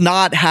 that is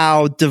not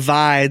how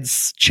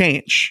divides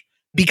change.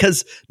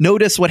 Because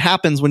notice what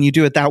happens when you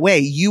do it that way.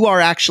 You are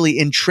actually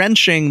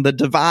entrenching the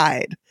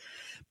divide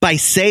by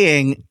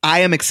saying, I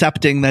am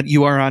accepting that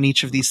you are on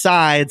each of these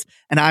sides,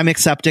 and I'm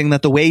accepting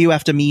that the way you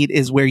have to meet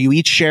is where you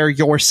each share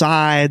your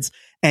sides,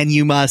 and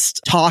you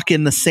must talk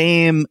in the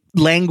same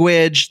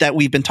language that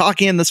we've been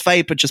talking in this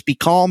fight, but just be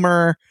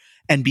calmer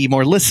and be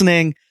more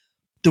listening.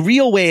 The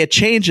real way it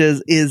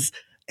changes is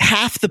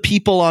half the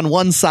people on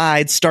one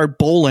side start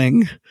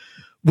bowling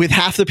with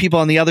half the people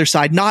on the other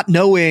side, not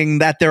knowing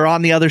that they're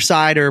on the other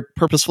side or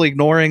purposefully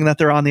ignoring that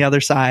they're on the other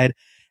side.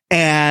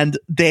 And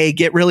they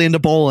get really into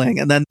bowling.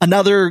 And then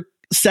another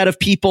set of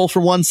people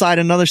from one side,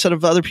 another set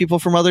of other people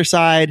from other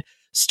side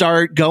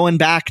start going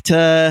back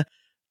to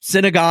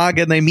synagogue,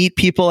 and they meet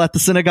people at the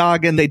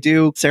synagogue and they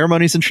do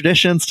ceremonies and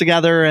traditions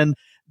together and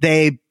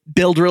they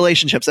build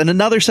relationships. And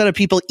another set of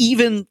people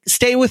even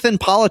stay within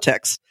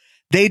politics.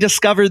 They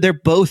discover they're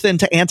both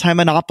into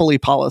anti-monopoly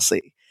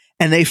policy.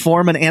 And they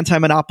form an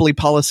anti-monopoly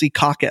policy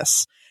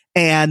caucus.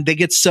 And they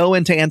get so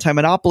into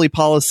anti-monopoly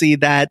policy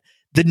that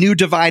the new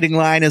dividing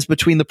line is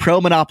between the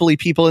pro-monopoly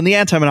people and the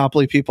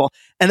anti-monopoly people.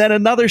 And then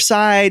another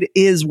side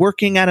is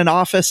working at an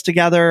office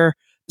together.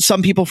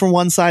 Some people from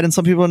one side and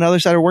some people on the other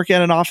side are working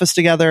at an office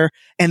together.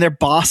 And their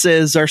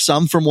bosses are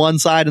some from one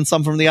side and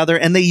some from the other.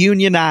 And they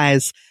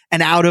unionize.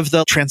 And out of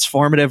the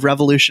transformative,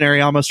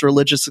 revolutionary, almost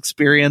religious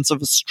experience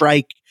of a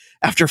strike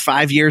after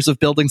 5 years of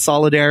building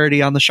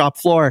solidarity on the shop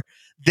floor,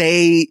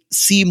 they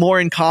see more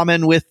in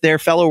common with their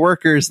fellow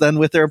workers than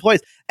with their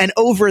employees. And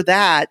over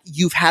that,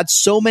 you've had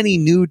so many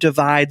new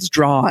divides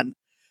drawn.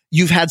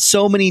 You've had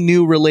so many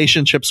new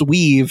relationships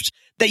weaved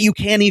that you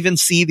can't even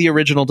see the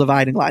original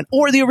dividing line.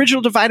 Or the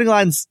original dividing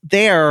line's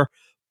there,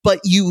 but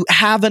you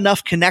have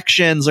enough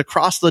connections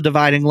across the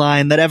dividing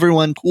line that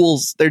everyone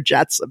cools their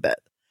jets a bit.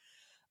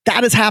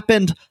 That has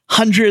happened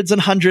hundreds and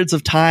hundreds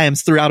of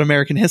times throughout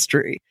American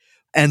history,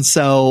 And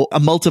so a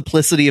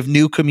multiplicity of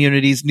new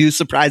communities, new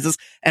surprises.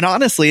 And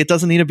honestly, it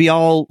doesn't need to be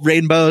all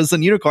rainbows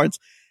and unicorns.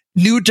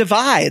 New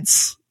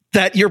divides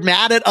that you're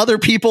mad at other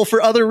people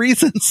for other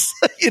reasons,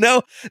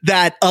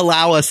 that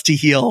allow us to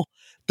heal.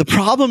 The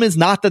problem is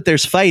not that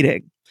there's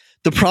fighting.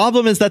 The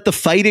problem is that the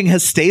fighting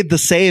has stayed the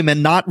same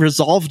and not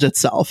resolved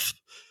itself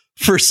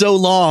for so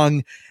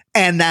long.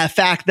 And that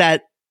fact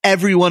that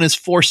everyone is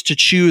forced to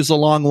choose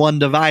along one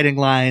dividing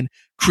line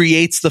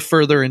creates the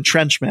further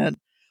entrenchment,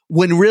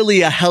 when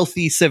really a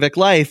healthy civic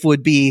life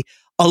would be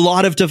a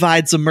lot of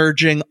divides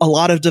emerging, a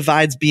lot of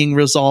divides being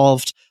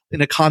resolved in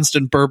a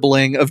constant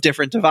burbling of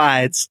different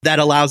divides that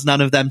allows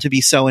none of them to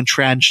be so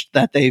entrenched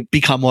that they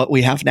become what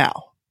we have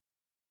now.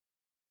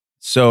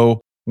 So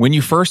when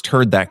you first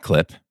heard that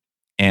clip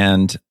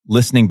and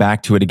listening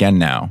back to it again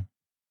now,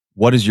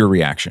 what is your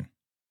reaction?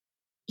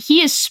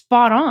 He is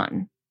spot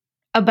on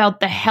about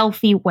the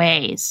healthy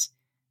ways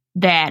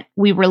that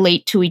we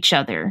relate to each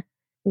other,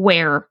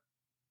 where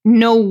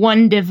no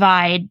one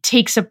divide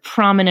takes a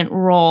prominent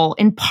role,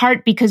 in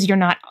part because you're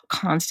not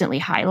constantly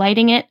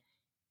highlighting it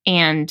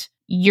and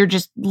you're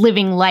just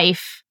living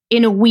life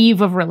in a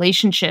weave of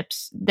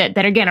relationships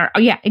that again are,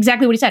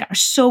 exactly what he said, are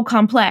so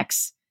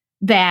complex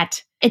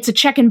that it's a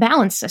check and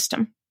balance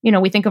system.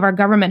 We think of our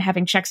government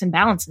having checks and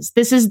balances.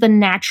 This is the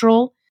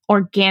natural,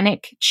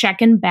 organic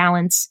check and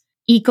balance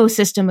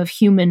ecosystem of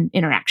human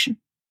interaction.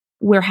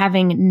 We're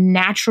having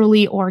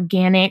naturally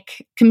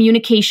organic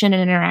communication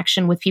and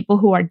interaction with people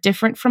who are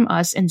different from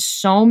us in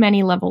so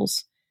many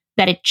levels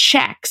that it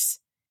checks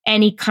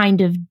any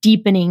kind of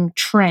deepening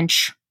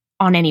trench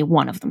on any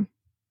one of them.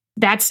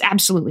 That's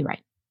absolutely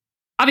right.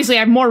 Obviously, I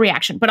have more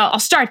reaction, but I'll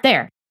start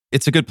there.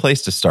 It's a good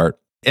place to start.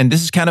 And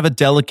this is kind of a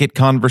delicate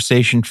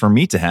conversation for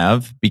me to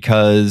have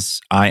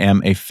because I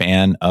am a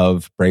fan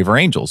of Braver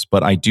Angels.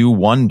 But I do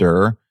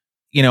wonder,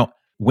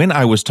 when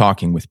I was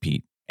talking with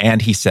Pete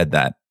and he said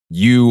that,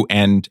 you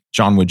and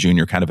John Wood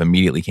Jr. kind of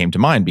immediately came to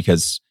mind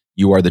because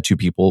you are the two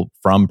people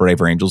from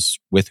Braver Angels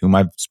with whom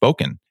I've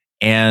spoken.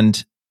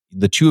 And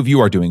the two of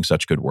you are doing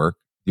such good work.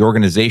 The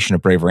organization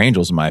of Braver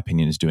Angels, in my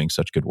opinion, is doing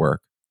such good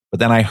work. But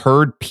then I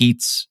heard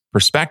Pete's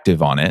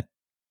perspective on it,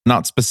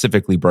 not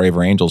specifically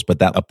Braver Angels, but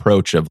that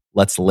approach of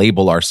let's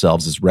label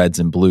ourselves as reds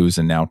and blues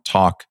and now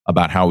talk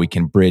about how we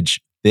can bridge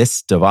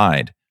this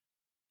divide.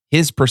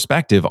 His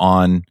perspective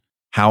on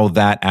how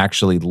that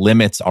actually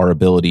limits our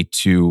ability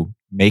to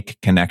make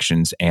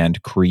connections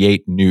and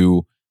create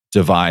new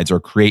divides or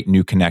create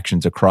new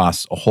connections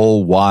across a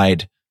whole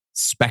wide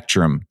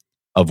spectrum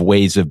of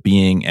ways of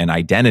being and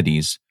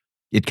identities.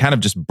 It kind of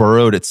just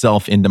burrowed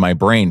itself into my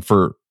brain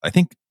for, I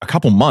think, a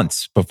couple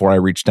months before I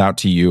reached out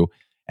to you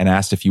and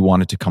asked if you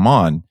wanted to come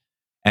on.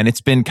 And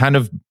it's been kind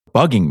of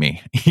bugging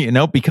me,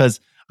 because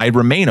I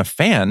remain a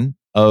fan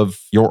of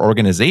your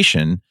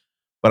organization,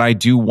 but I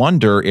do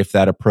wonder if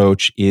that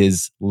approach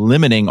is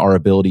limiting our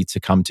ability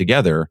to come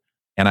together.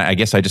 And I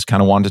guess I just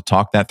kind of wanted to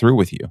talk that through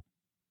with you.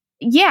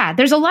 Yeah,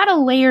 there's a lot of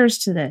layers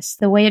to this,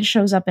 the way it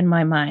shows up in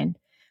my mind.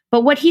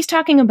 But what he's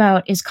talking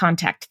about is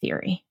contact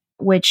theory,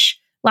 which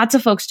lots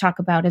of folks talk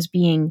about as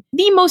being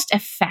the most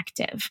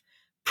effective,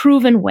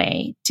 proven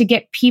way to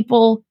get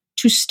people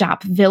to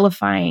stop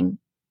vilifying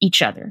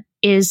each other,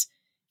 is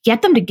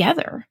get them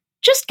together.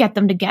 Just get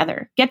them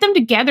together. Get them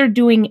together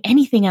doing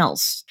anything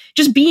else.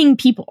 Just being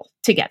people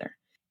together.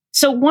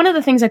 So one of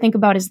the things I think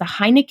about is the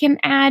Heineken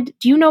ad.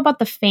 Do you know about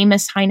the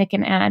famous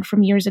Heineken ad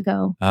from years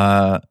ago?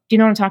 Do you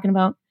know what I'm talking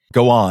about?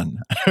 Go on.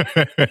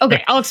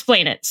 Okay, I'll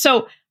explain it.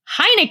 So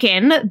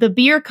Heineken, the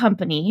beer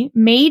company,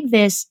 made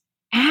this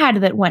ad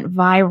that went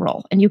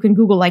viral. And you can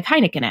Google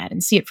Heineken ad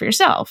and see it for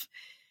yourself.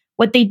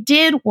 What they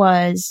did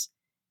was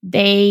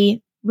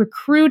they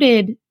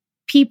recruited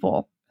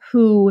people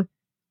who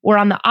were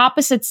on the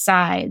opposite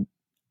side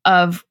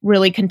of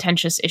really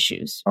contentious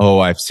issues. Oh,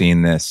 I've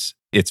seen this.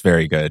 It's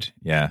very good.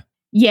 Yeah.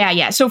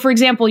 Yeah. So for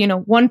example,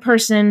 one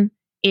person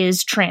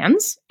is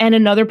trans and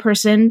another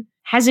person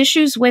has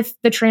issues with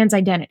the trans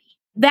identity.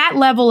 That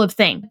level of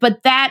thing,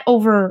 but that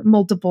over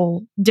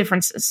multiple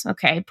differences,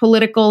 okay?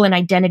 Political and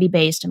identity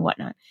based and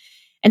whatnot.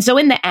 And so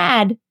in the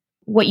ad,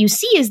 what you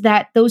see is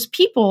that those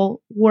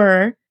people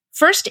were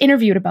first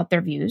interviewed about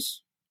their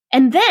views,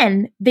 and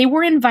then they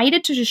were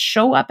invited to just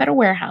show up at a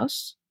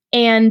warehouse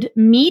and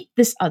meet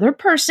this other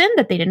person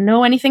that they didn't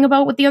know anything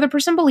about what the other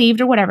person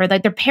believed or whatever.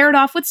 Like they're paired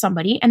off with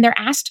somebody and they're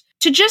asked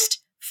to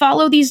just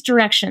follow these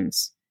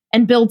directions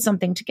and build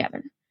something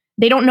together.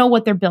 They don't know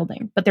what they're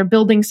building, but they're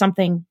building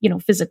something,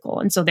 physical.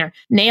 And so they're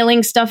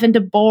nailing stuff into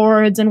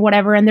boards and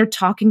whatever, and they're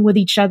talking with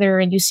each other.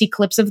 And you see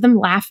clips of them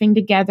laughing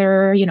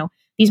together,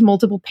 these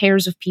multiple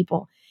pairs of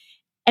people.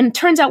 And it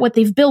turns out what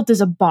they've built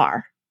is a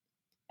bar.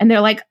 And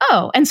they're like,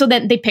 oh. And so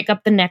then they pick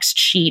up the next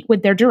sheet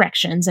with their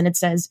directions and it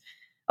says,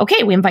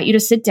 okay, we invite you to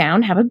sit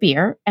down, have a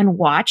beer, and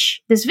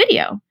watch this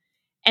video.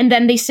 And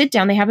then they sit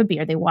down, they have a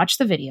beer, they watch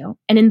the video.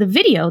 And in the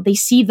video, they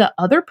see the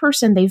other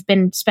person they've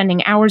been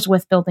spending hours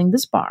with building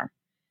this bar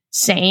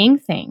saying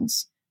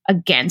things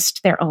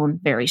against their own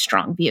very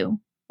strong view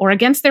or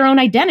against their own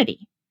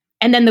identity.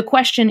 And then the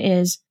question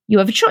is, you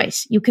have a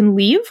choice. You can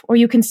leave or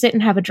you can sit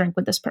and have a drink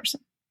with this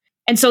person.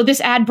 And so this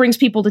ad brings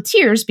people to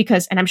tears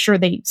because, and I'm sure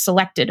they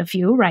selected a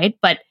few, right?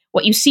 But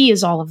what you see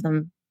is all of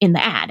them in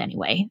the ad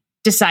anyway,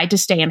 decide to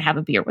stay and have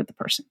a beer with the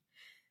person.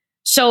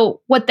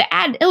 So what the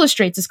ad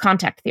illustrates is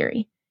contact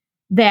theory,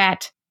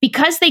 that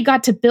because they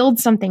got to build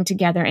something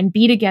together and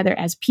be together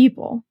as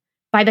people,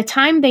 by the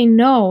time they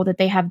know that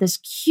they have this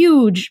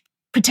huge,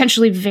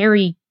 potentially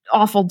very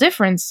awful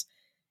difference,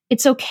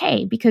 it's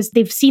okay because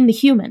they've seen the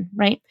human,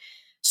 right?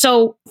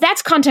 So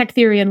that's contact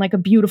theory in like a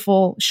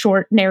beautiful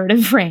short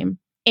narrative frame.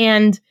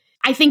 And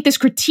I think this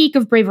critique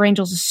of Braver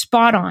Angels is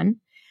spot on.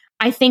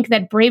 I think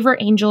that Braver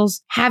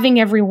Angels having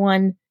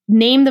everyone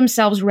name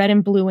themselves red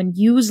and blue and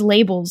use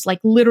labels like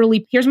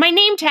literally, here's my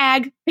name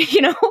tag,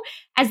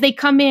 as they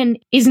come in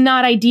is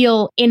not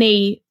ideal in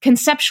a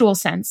conceptual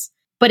sense,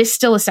 but is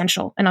still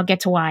essential. And I'll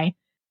get to why.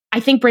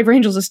 I think Braver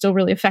Angels is still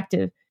really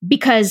effective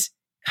because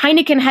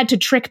Heineken had to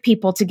trick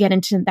people to get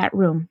into that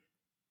room.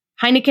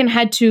 Heineken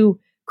had to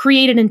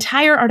create an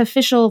entire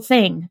artificial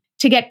thing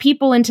to get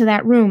people into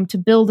that room to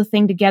build a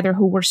thing together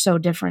who were so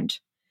different.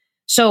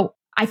 So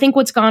I think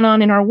what's gone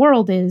on in our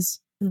world is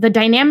the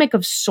dynamic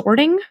of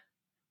sorting,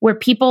 where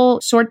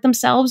people sort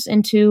themselves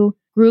into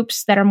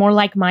groups that are more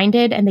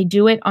like-minded, and they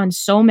do it on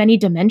so many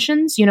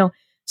dimensions.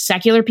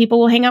 Secular people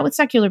will hang out with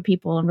secular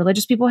people, and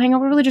religious people hang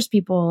out with religious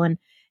people,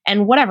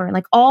 and whatever.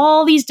 Like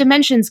all these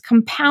dimensions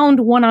compound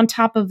one on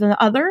top of the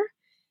other.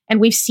 And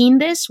we've seen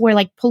this where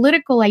like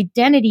political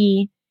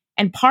identity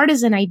and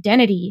partisan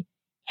identity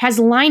has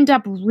lined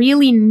up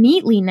really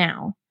neatly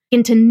now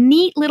into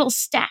neat little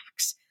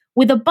stacks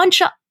with a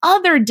bunch of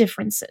other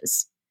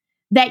differences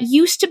that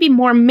used to be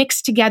more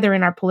mixed together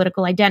in our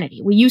political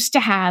identity. We used to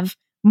have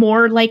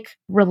more like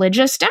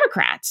religious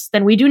Democrats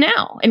than we do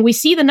now. And we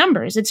see the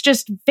numbers. It's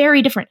just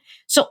very different.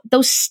 So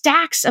those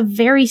stacks of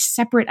very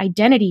separate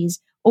identities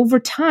over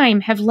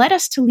time have led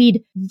us to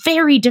lead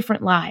very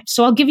different lives.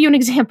 So I'll give you an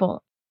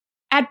example.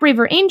 At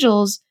Braver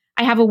Angels,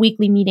 I have a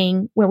weekly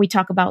meeting where we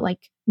talk about like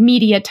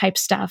media type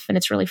stuff, and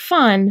it's really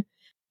fun.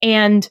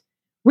 And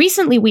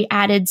recently we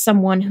added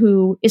someone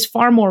who is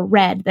far more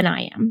red than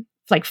I am,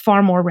 like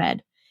far more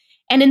red.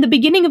 And in the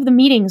beginning of the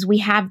meetings, we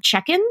have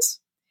check-ins,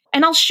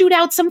 and I'll shoot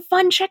out some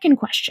fun check-in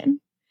question.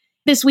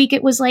 This week,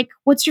 it was like,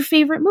 what's your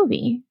favorite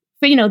movie?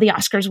 But the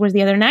Oscars was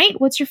the other night.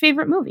 What's your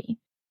favorite movie?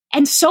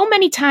 And so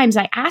many times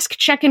I ask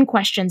check-in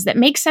questions that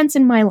make sense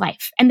in my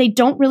life, and they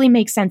don't really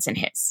make sense in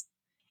his.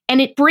 And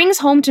it brings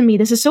home to me,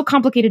 this is so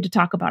complicated to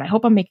talk about. I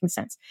hope I'm making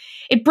sense.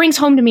 It brings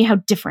home to me how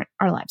different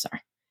our lives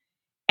are.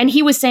 And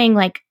he was saying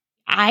like,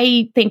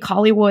 I think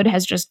Hollywood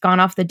has just gone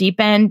off the deep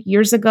end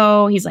years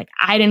ago. He's like,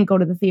 I didn't go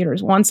to the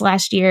theaters once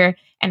last year,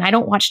 and I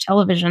don't watch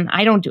television.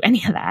 I don't do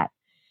any of that.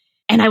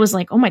 And I was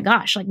like, oh my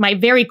gosh, like my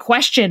very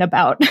question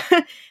about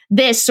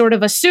this sort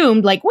of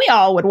assumed like we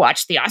all would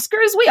watch the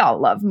Oscars. We all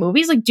love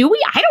movies. Like, do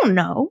we? I don't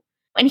know.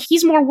 And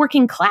he's more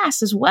working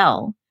class as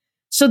well.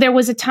 So there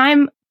was a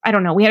time, I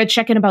don't know, we had a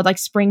check-in about like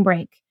spring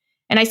break.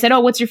 And I said, oh,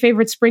 what's your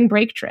favorite spring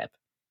break trip?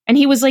 And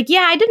he was like,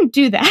 yeah, I didn't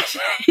do that.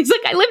 He's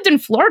like, I lived in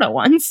Florida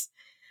once.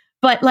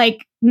 But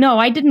like, no,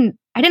 I didn't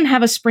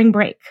have a spring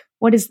break.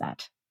 What is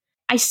that?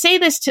 I say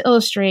this to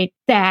illustrate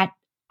that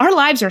our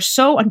lives are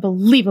so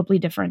unbelievably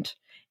different.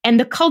 And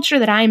the culture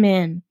that I'm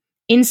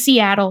in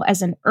Seattle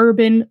as an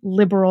urban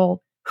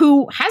liberal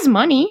who has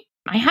money,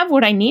 I have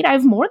what I need. I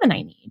have more than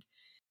I need.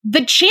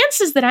 The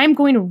chances that I'm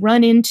going to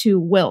run into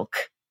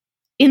Wilk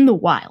in the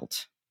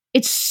wild,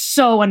 it's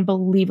so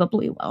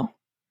unbelievably low.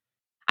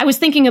 I was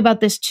thinking about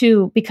this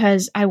too,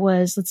 because I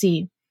was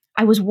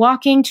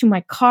walking to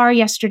my car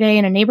yesterday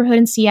in a neighborhood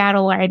in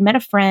Seattle where I had met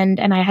a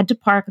friend and I had to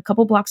park a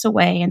couple blocks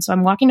away. And so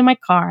I'm walking to my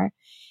car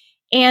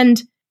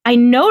and I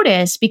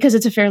notice, because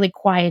it's a fairly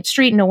quiet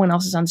street, no one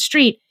else is on the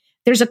street,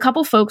 there's a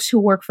couple folks who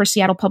work for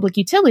Seattle Public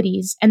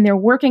Utilities and they're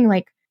working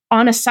like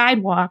on a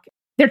sidewalk.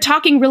 They're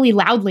talking really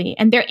loudly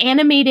and they're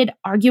animated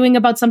arguing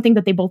about something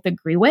that they both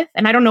agree with.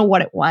 And I don't know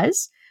what it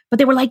was, but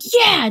they were like,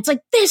 yeah, it's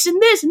like this and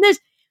this and this.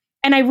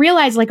 And I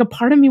realized like a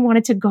part of me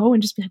wanted to go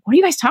and just be like, what are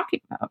you guys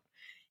talking about?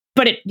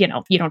 But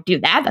you don't do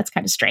that. That's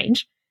kind of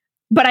strange.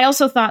 But I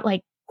also thought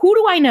like, who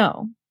do I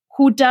know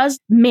who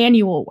does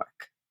manual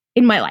work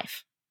in my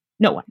life?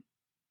 No one.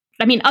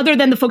 I mean, other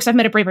than the folks I've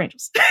met at Braver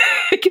Angels.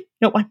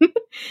 No one.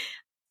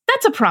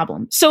 That's a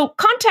problem. So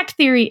contact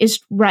theory is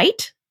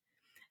right.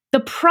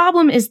 The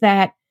problem is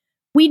that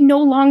we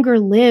no longer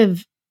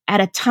live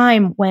at a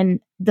time when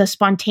the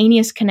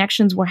spontaneous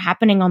connections were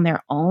happening on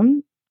their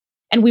own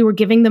and we were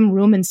giving them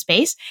room and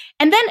space.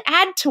 And then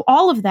add to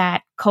all of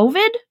that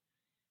COVID.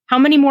 How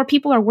many more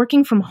people are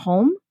working from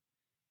home?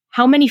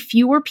 How many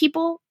fewer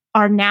people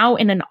are now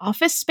in an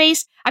office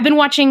space? I've been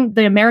watching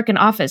The American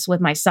Office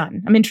with my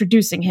son. I'm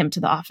introducing him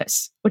to The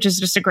Office, which is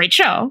just a great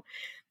show.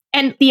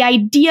 And the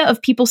idea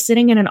of people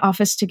sitting in an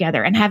office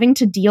together and having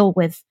to deal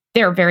with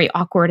their very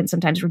awkward and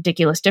sometimes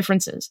ridiculous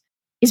differences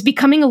is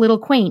becoming a little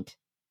quaint,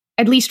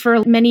 at least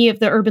for many of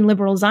the urban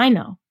liberals I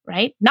know,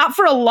 right? Not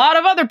for a lot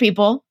of other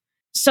people.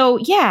 So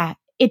yeah,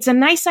 it's a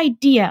nice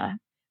idea,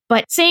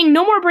 but saying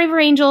no more Braver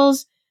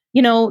Angels,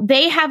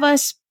 They have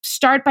us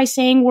start by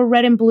saying we're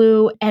red and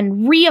blue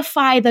and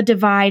reify the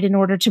divide in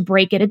order to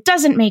break it. It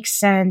doesn't make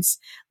sense.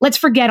 Let's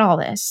forget all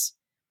this.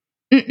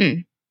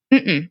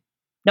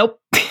 Nope.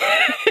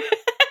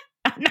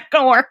 Not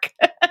going to work.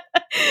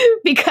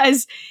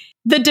 Because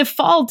the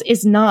default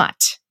is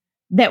not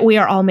that we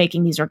are all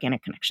making these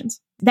organic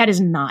connections. That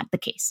is not the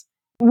case.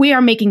 We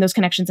are making those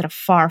connections at a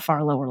far,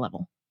 far lower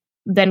level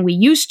than we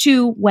used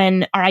to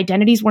when our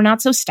identities were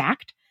not so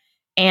stacked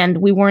and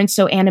we weren't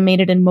so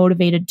animated and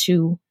motivated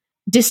to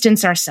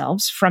distance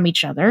ourselves from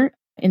each other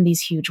in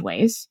these huge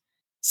ways.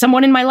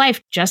 Someone in my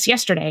life just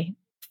yesterday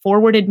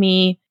forwarded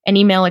me an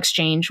email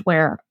exchange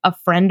where a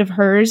friend of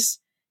hers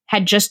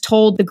had just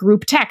told the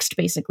group text,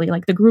 basically,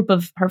 like the group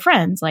of her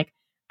friends, like,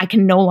 I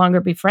can no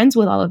longer be friends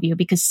with all of you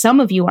because some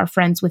of you are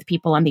friends with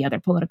people on the other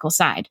political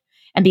side.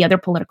 And the other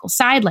political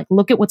side, like,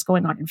 look at what's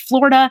going on in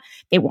Florida.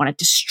 They want to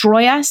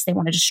destroy us. They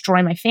want to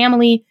destroy my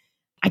family.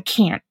 I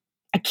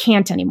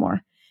can't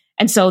anymore.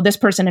 And so this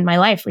person in my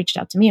life reached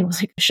out to me and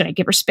was like, should I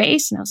give her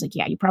space? And I was like,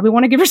 yeah, you probably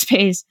want to give her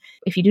space.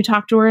 If you do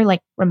talk to her,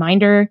 like,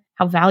 remind her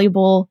how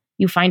valuable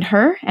you find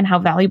her and how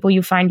valuable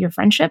you find your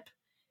friendship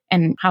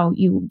and how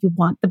you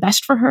want the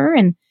best for her.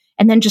 And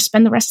then just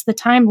spend the rest of the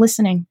time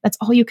listening. That's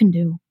all you can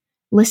do.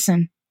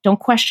 Listen. Don't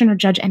question or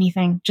judge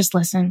anything. Just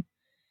listen.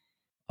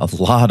 A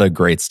lot of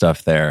great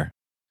stuff there.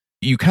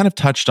 You kind of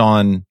touched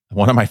on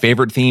one of my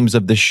favorite themes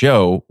of the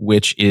show,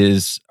 which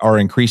is our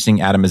increasing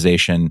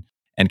atomization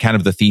and kind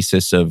of the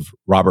thesis of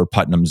Robert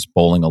Putnam's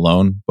Bowling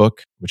Alone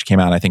book, which came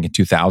out, I think, in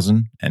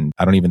 2000. And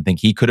I don't even think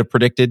he could have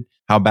predicted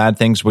how bad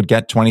things would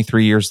get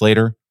 23 years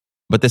later.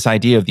 But this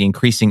idea of the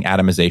increasing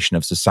atomization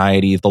of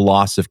society, the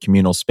loss of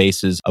communal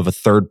spaces, of a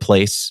third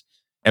place.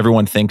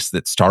 Everyone thinks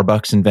that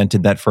Starbucks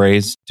invented that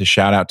phrase, to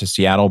shout out to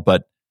Seattle,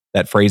 but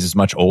that phrase is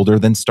much older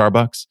than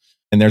Starbucks.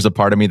 And there's a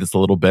part of me that's a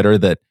little bitter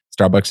that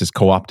Starbucks has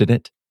co-opted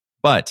it.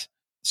 But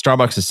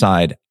Starbucks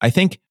aside, I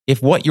think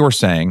if what you're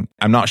saying,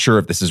 I'm not sure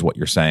if this is what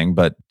you're saying,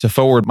 but to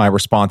forward my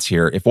response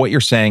here, if what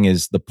you're saying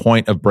is the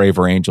point of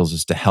Braver Angels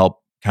is to help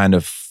kind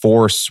of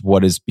force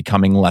what is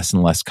becoming less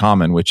and less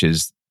common, which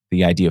is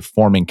the idea of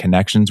forming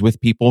connections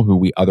with people who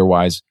we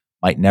otherwise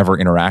might never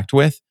interact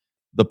with.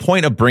 The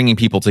point of bringing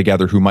people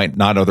together who might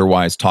not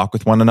otherwise talk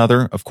with one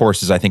another, of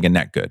course, is I think a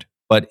net good.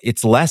 But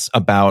it's less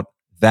about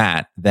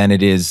that than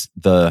it is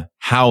the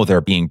how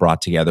they're being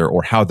brought together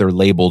or how they're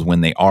labeled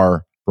when they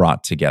are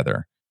brought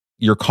together.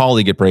 Your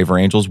colleague at Braver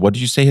Angels, what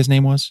did you say his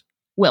name was?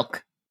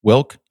 Wilk.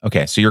 Wilk?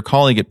 Okay, so your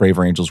colleague at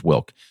Braver Angels,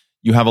 Wilk,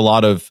 you have a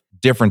lot of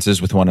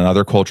differences with one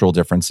another, cultural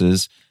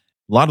differences.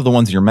 A lot of the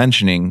ones you're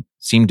mentioning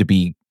seem to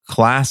be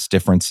class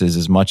differences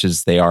as much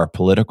as they are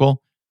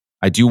political.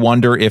 I do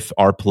wonder if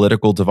our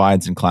political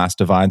divides and class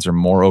divides are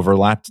more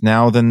overlapped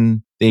now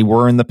than they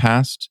were in the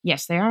past.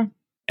 Yes, they are.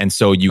 And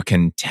so you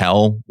can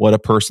tell what a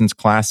person's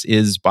class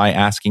is by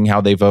asking how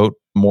they vote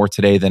more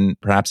today than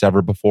perhaps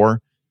ever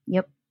before.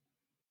 Yep.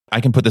 I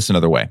can put this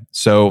another way.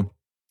 So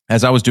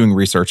as I was doing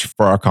research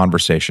for our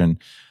conversation,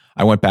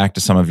 I went back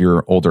to some of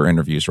your older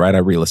interviews, right? I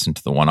re-listened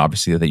to the one,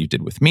 obviously, that you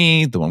did with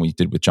me, the one we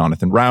did with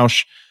Jonathan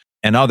Rausch,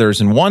 and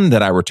others. And one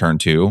that I returned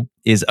to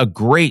is a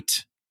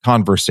great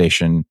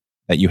conversation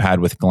that you had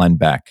with Glenn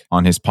Beck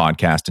on his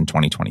podcast in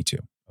 2022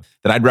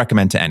 that I'd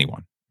recommend to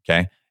anyone,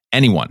 okay?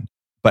 Anyone.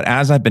 But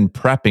as I've been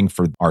prepping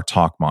for our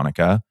talk,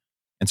 Mónica,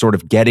 and sort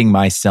of getting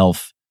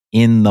myself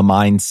in the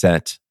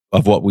mindset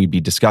of what we'd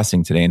be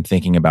discussing today and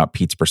thinking about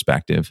Pete's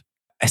perspective,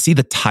 I see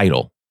the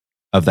title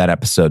of that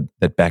episode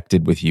that Beck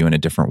did with you in a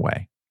different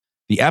way.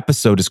 The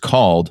episode is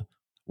called,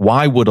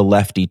 Why Would a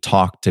Lefty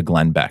Talk to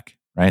Glenn Beck?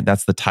 Right?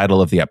 That's the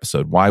title of the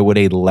episode. Why would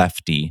a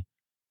lefty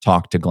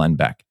talk to Glenn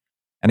Beck?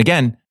 And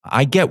again,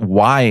 I get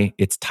why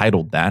it's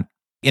titled that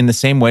in the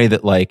same way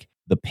that like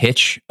the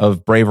pitch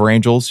of Braver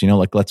Angels,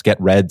 like let's get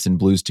reds and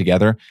blues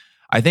together.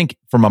 I think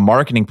from a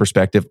marketing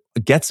perspective,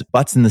 it gets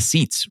butts in the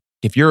seats.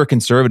 If you're a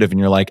conservative and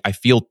you're like, I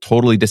feel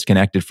totally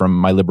disconnected from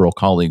my liberal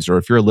colleagues, or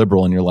if you're a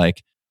liberal and you're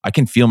like, I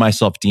can feel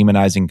myself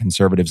demonizing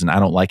conservatives and I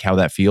don't like how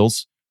that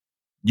feels,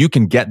 you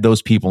can get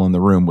those people in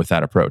the room with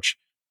that approach.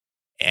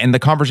 And the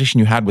conversation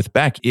you had with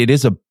Beck, it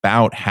is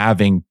about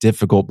having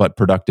difficult but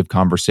productive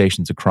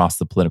conversations across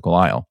the political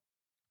aisle.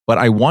 But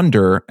I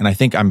wonder, and I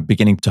think I'm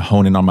beginning to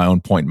hone in on my own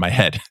point in my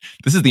head.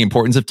 This is the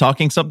importance of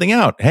talking something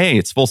out. Hey,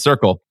 it's full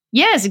circle.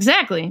 Yes,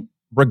 exactly.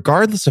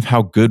 Regardless of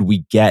how good we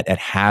get at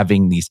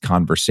having these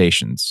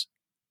conversations,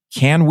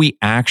 can we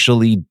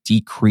actually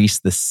decrease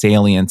the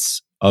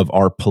salience of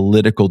our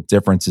political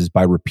differences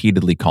by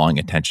repeatedly calling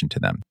attention to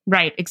them?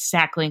 Right,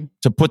 exactly.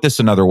 To put this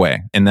another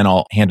way, and then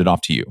I'll hand it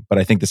off to you, but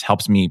I think this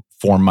helps me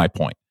form my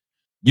point.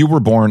 You were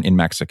born in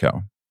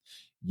Mexico.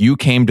 You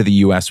came to the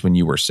US when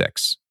you were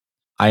 6.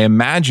 I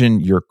imagine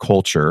your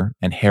culture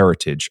and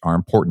heritage are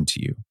important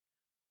to you,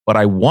 but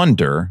I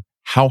wonder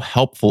how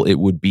helpful it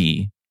would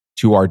be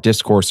to our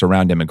discourse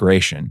around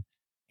immigration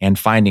and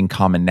finding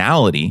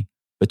commonality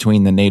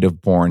between the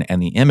native born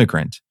and the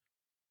immigrant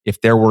if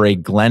there were a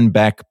Glenn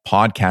Beck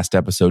podcast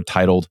episode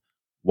titled,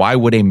 Why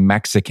Would a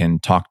Mexican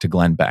Talk to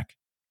Glenn Beck?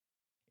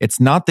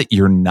 It's not that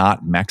you're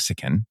not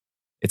Mexican.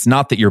 It's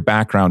not that your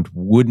background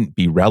wouldn't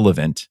be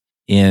relevant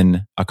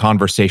in a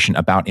conversation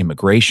about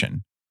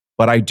immigration,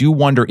 but I do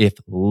wonder if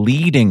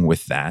leading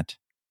with that,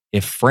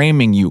 if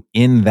framing you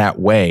in that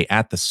way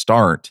at the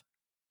start,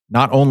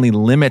 not only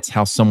limits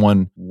how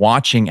someone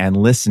watching and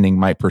listening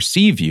might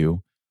perceive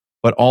you,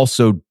 but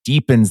also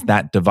deepens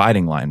that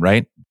dividing line,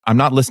 right? I'm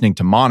not listening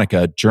to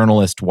Monica,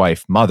 journalist,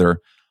 wife, mother.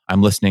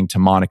 I'm listening to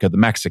Monica, the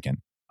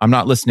Mexican. I'm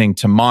not listening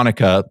to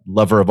Monica,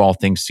 lover of all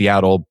things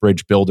Seattle,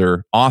 bridge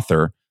builder,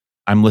 author.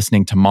 I'm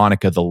listening to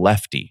Monica, the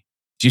lefty.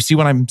 Do you see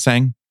what I'm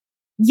saying?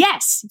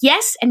 Yes,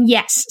 yes, and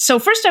yes. So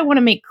first I want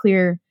to make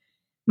clear,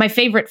 my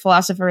favorite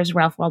philosopher is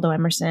Ralph Waldo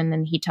Emerson,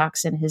 and he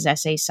talks in his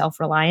essay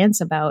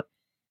Self-Reliance about,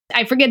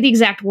 I forget the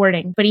exact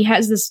wording, but he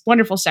has this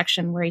wonderful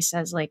section where he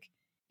says, like,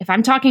 if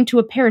I'm talking to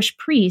a parish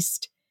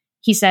priest,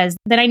 he says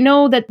that I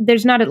know that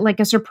there's not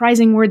a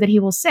surprising word that he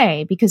will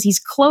say because he's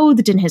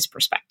clothed in his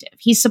perspective.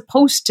 He's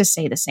supposed to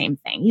say the same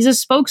thing. He's a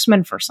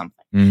spokesman for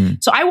something.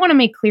 So I want to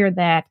make clear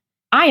that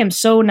I am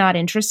so not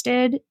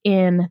interested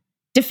in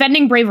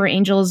defending Braver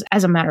Angels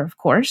as a matter of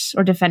course,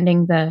 or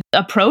defending the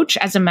approach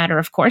as a matter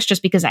of course,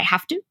 just because I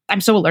have to.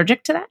 I'm so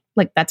allergic to that.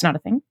 Like, that's not a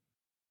thing.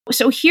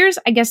 So here's,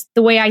 I guess,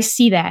 the way I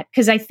see that,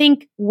 because I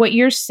think what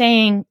you're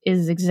saying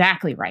is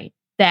exactly right,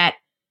 that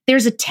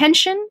there's a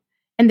tension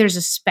and there's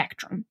a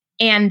spectrum.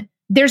 And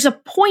there's a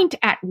point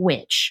at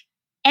which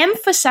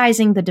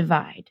emphasizing the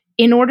divide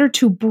in order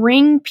to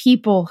bring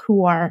people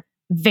who are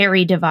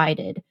very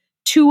divided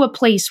to a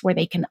place where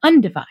they can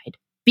undivide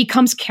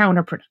becomes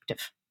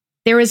counterproductive.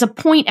 There is a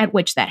point at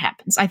which that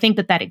happens. I think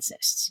that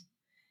exists.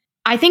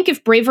 I think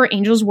if Braver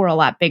Angels were a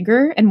lot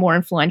bigger and more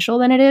influential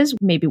than it is,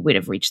 maybe we'd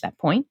have reached that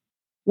point.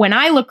 When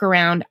I look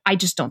around, I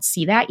just don't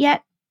see that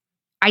yet.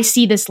 I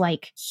see this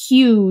like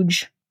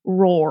huge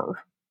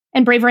roar.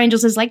 And Braver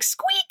Angels is like,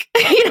 squeak.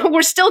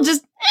 We're still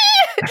just.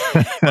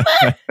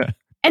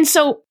 And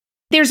so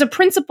there's a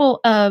principle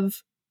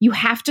of you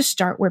have to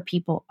start where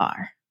people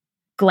are.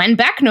 Glenn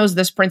Beck knows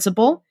this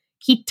principle.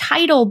 He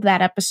titled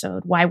that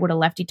episode, Why Would a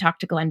Lefty Talk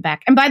to Glenn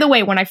Beck? And by the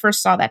way, when I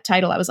first saw that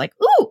title, I was like,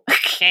 ooh,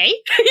 okay.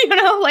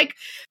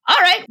 All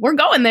right, we're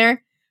going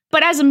there.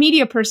 But as a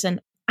media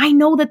person, I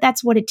know that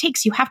that's what it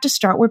takes. You have to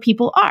start where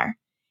people are.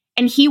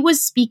 And he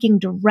was speaking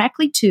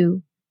directly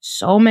to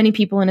so many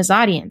people in his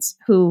audience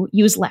who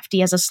use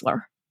lefty as a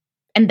slur.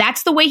 And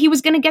that's the way he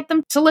was going to get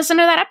them to listen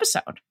to that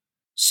episode.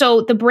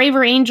 So the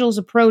Braver Angels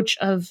approach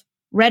of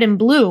red and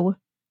blue,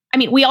 I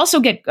mean, we also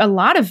get a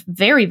lot of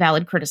very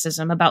valid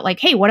criticism about like,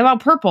 hey, what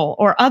about purple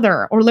or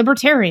other or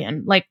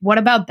libertarian? Like, what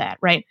about that,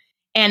 right?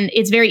 And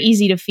it's very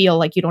easy to feel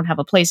like you don't have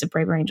a place at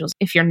Braver Angels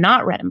if you're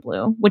not red and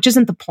blue, which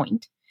isn't the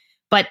point.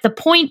 But the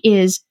point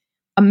is,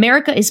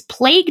 America is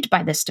plagued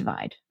by this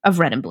divide of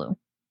red and blue.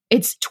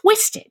 It's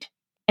twisted.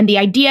 And the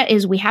idea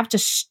is we have to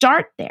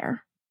start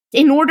there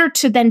in order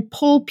to then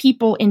pull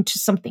people into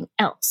something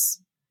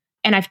else.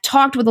 And I've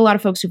talked with a lot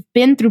of folks who've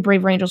been through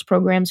Braver Angels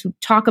programs who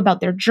talk about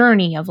their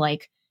journey of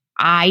like,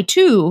 I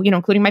too,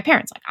 including my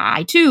parents, like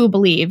I too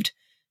believed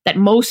that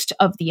most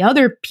of the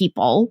other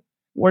people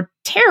were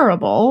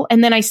terrible.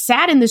 And then I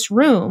sat in this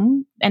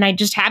room and I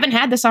just haven't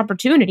had this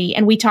opportunity.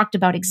 And we talked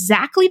about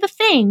exactly the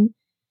thing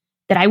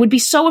that I would be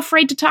so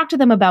afraid to talk to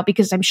them about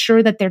because I'm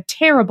sure that they're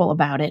terrible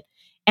about it.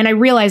 And I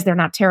realized they're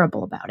not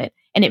terrible about it.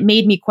 And it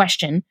made me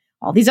question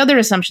all these other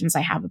assumptions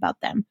I have about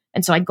them.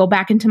 And so I go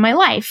back into my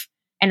life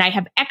and I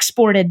have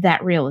exported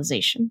that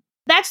realization.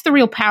 That's the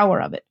real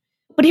power of it.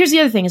 But here's the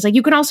other thing is like,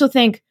 you can also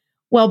think,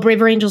 well,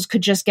 Braver Angels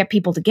could just get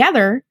people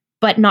together,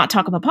 but not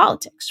talk about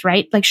politics,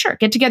 right? Like, sure,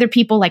 get together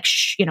people like,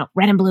 shh,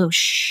 red and blue,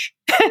 shh,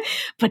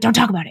 but don't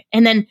talk about it.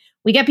 And then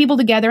we get people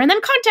together and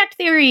then contact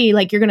theory,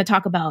 like you're going to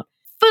talk about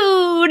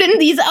food and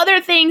these other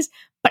things.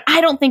 But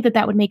I don't think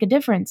that would make a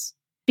difference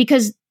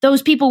because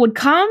those people would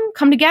come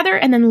together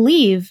and then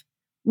leave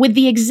with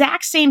the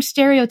exact same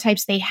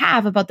stereotypes they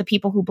have about the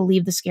people who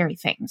believe the scary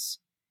things.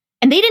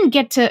 And they didn't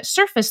get to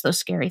surface those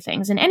scary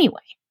things in any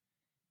way.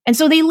 And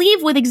so they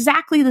leave with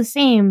exactly the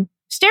same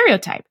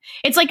stereotype.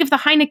 It's like if the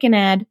Heineken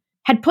ad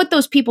had put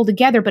those people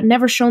together, but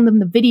never shown them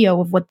the video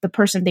of what the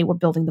person they were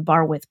building the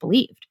bar with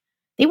believed.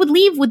 They would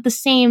leave with the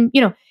same,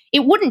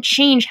 it wouldn't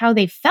change how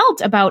they felt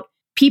about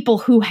people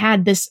who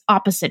had this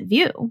opposite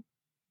view.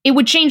 It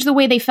would change the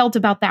way they felt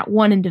about that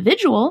one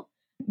individual.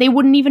 They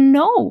wouldn't even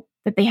know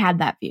that they had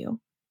that view.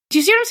 Do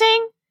you see what I'm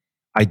saying?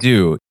 I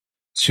do.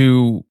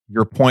 To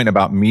your point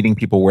about meeting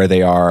people where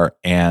they are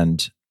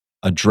and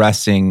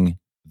addressing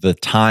the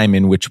time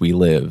in which we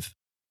live.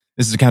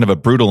 This is kind of a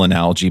brutal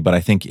analogy, but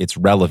I think it's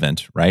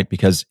relevant, right?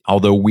 Because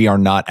although we are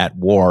not at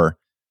war,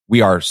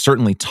 we are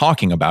certainly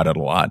talking about it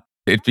a lot.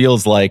 It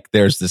feels like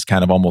there's this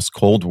kind of almost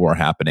Cold War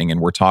happening, and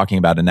we're talking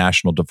about a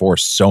national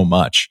divorce so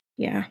much.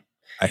 Yeah.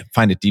 I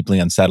find it deeply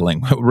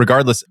unsettling.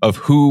 Regardless of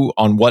who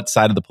on what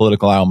side of the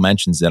political aisle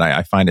mentions it,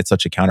 I find it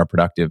such a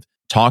counterproductive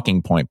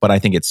talking point, but I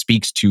think it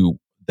speaks to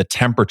the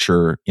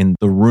temperature in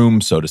the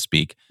room, so to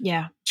speak.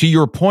 Yeah. To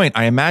your point,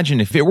 I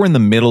imagine if it were in the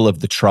middle of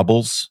the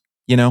Troubles,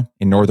 in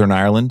Northern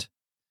Ireland,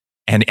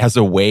 and as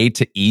a way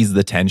to ease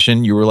the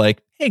tension, you were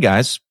like, hey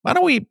guys, why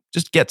don't we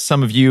just get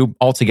some of you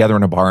all together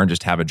in a bar and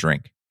just have a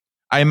drink?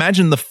 I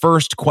imagine the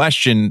first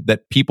question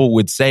that people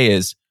would say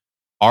is,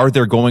 are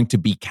there going to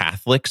be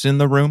Catholics in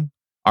the room?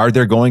 Are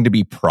there going to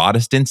be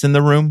Protestants in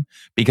the room?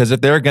 Because if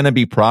there are going to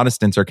be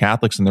Protestants or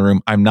Catholics in the room,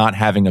 I'm not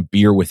having a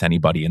beer with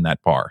anybody in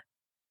that bar.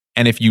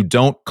 And if you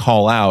don't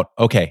call out,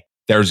 okay,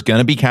 there's going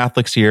to be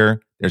Catholics here,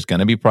 there's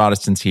going to be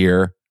Protestants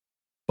here,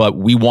 but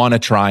we want to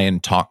try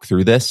and talk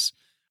through this.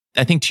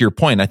 I think to your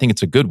point, I think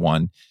it's a good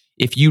one.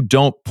 If you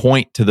don't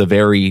point to the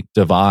very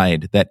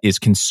divide that is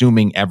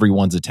consuming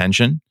everyone's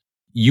attention,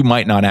 you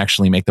might not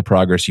actually make the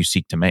progress you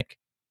seek to make.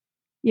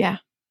 Yeah.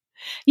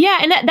 Yeah.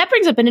 And that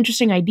brings up an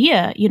interesting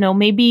idea,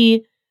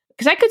 maybe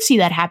because I could see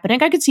that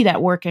happening. I could see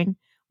that working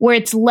where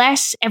it's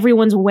less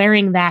everyone's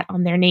wearing that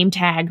on their name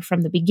tag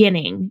from the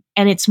beginning.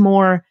 And it's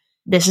more,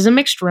 this is a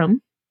mixed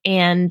room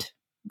and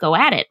go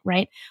at it,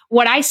 right?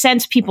 What I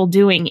sense people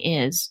doing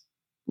is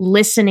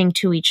listening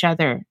to each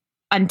other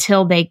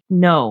until they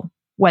know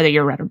whether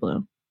you're red or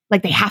blue.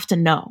 Like they have to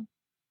know.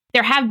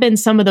 There have been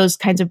some of those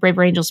kinds of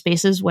Braver Angel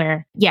spaces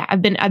where,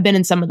 I've been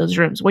in some of those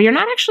rooms where you're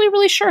not actually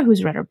really sure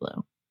who's red or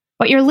blue,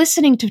 but you're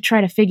listening to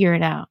try to figure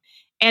it out.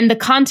 And the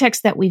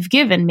context that we've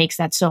given makes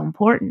that so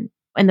important.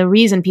 And the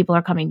reason people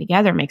are coming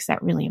together makes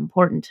that really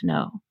important to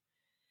know.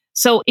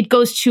 So it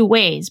goes two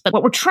ways. But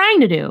what we're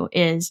trying to do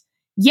is,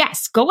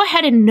 yes, go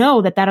ahead and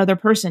know that other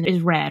person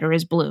is red or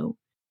is blue.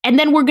 And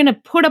then we're going to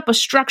put up a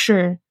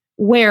structure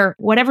where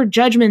whatever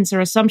judgments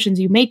or assumptions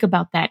you make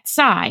about that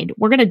side,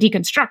 we're going to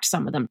deconstruct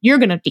some of them. You're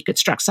going to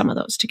deconstruct some of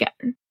those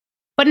together.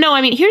 But no,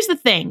 here's the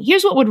thing.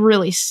 Here's what would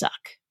really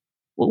suck.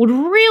 What would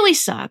really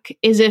suck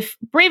is if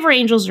Braver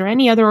Angels or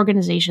any other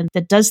organization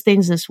that does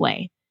things this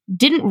way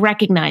didn't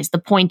recognize the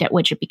point at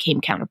which it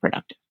became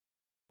counterproductive.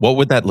 What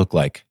would that look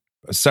like?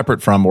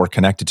 Separate from or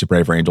connected to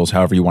Braver Angels,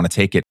 however you want to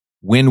take it,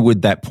 when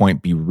would that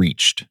point be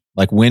reached?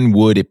 Like when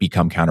would it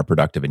become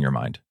counterproductive in your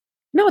mind?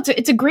 No,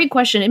 it's a great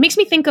question. It makes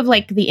me think of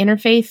like the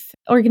interfaith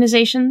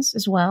organizations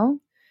as well.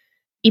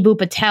 Ibu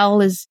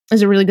Patel is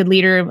a really good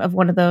leader of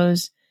one of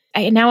those.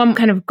 Now I'm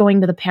kind of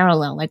going to the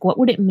parallel. Like, what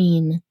would it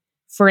mean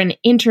for an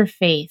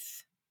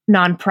interfaith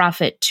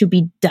nonprofit to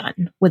be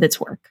done with its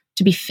work,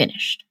 to be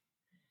finished?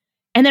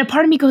 And then a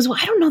part of me goes, well,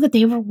 I don't know that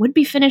they ever would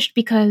be finished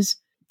because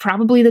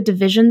probably the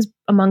divisions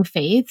among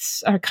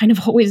faiths are kind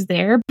of always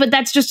there. But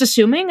that's just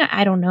assuming.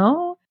 I don't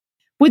know.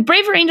 With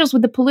Braver Angels,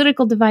 with the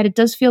political divide, it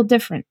does feel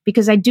different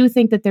because I do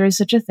think that there is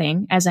such a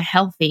thing as a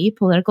healthy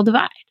political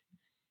divide.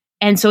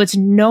 And so it's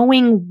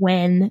knowing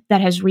when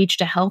that has reached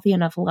a healthy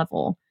enough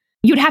level.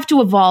 You'd have to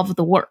evolve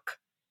the work.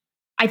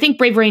 I think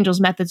Braver Angels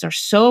methods are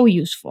so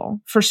useful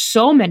for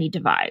so many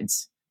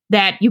divides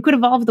that you could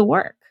evolve the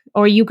work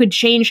or you could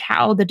change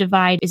how the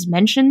divide is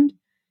mentioned.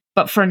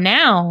 But for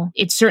now,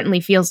 it certainly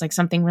feels like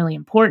something really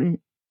important.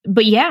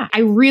 But yeah,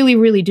 I really,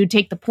 really do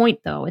take the point,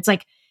 though. It's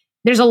like,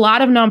 there's a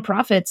lot of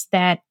nonprofits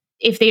that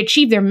if they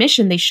achieve their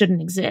mission, they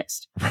shouldn't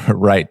exist.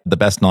 Right. The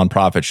best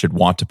nonprofit should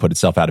want to put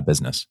itself out of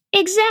business.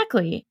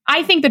 Exactly.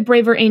 I think that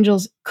Braver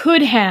Angels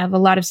could have a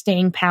lot of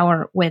staying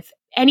power with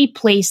any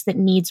place that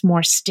needs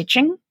more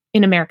stitching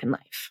in American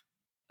life.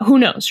 Who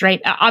knows,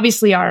 right?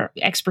 Obviously, our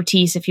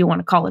expertise, if you want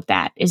to call it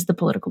that, is the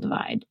political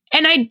divide.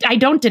 And I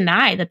don't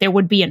deny that there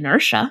would be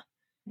inertia.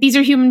 These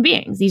are human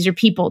beings. These are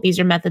people. These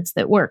are methods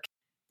that work.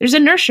 There's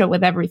inertia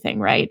with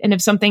everything, right? And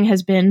if something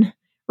has been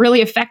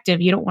really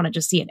effective, you don't want to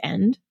just see it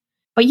end.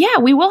 But yeah,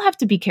 we will have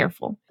to be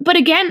careful. But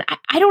again,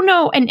 I don't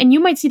know, and you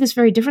might see this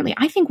very differently.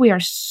 I think we are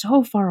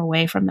so far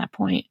away from that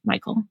point,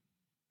 Michael.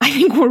 I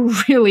think we're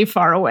really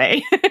far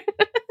away.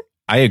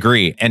 I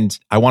agree. And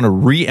I want to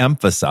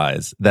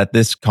re-emphasize that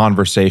this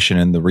conversation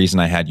and the reason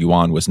I had you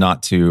on was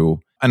not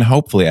to, and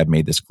hopefully I've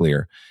made this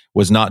clear,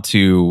 was not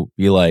to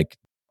be like,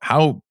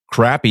 how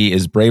crappy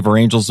is Braver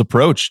Angels'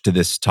 approach to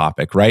this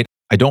topic, right?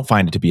 I don't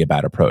find it to be a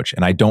bad approach,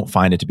 and I don't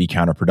find it to be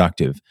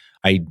counterproductive.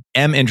 I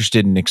am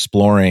interested in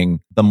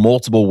exploring the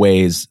multiple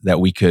ways that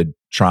we could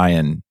try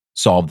and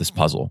solve this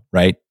puzzle,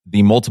 right?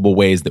 The multiple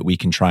ways that we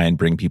can try and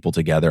bring people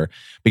together.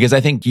 Because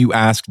I think you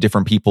ask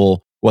different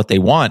people what they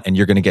want and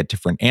you're going to get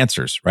different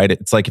answers, right?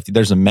 It's like if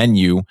there's a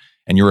menu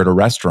and you're at a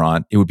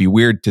restaurant, it would be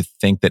weird to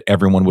think that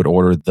everyone would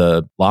order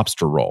the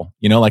lobster roll.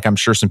 Like I'm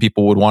sure some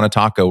people would want a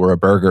taco or a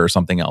burger or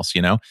something else,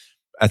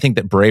 I think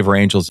that Braver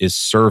Angels is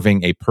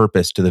serving a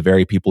purpose to the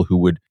very people who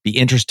would be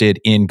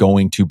interested in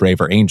going to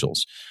Braver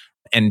Angels.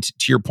 And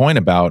to your point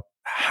about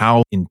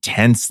how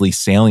intensely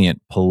salient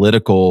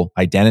political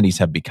identities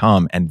have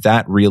become, and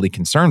that really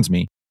concerns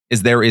me,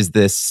 is there is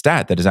this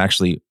stat that is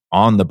actually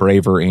on the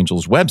Braver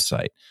Angels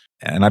website.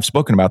 And I've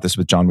spoken about this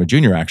with John Wood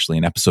Jr. actually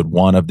in episode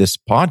 1 of this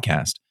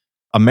podcast.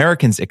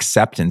 Americans'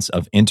 acceptance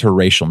of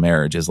interracial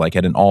marriage is like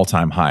at an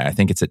all-time high. I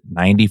think it's at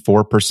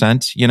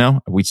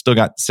 94%, we still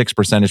got 6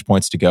 percentage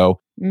points to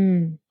go.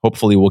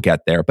 Hopefully we'll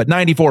get there, but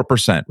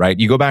 94%, right?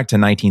 You go back to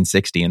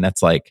 1960 and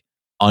that's like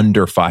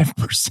under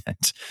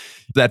 5%.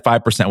 That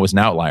 5% was an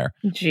outlier.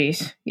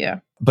 Jeez,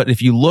 yeah. But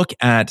if you look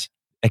at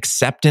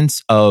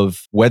acceptance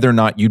of whether or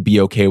not you'd be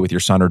okay with your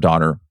son or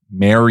daughter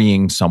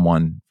marrying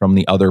someone from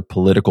the other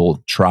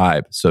political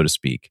tribe, so to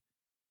speak,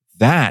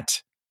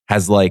 that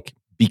has like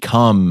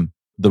become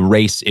the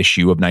race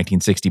issue of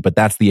 1960, but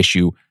that's the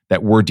issue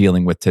that we're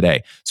dealing with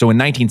today. So in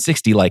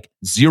 1960, like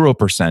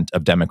 0%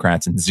 of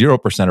Democrats and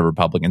 0% of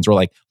Republicans, or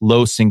like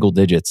low single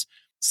digits,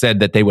 said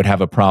that they would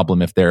have a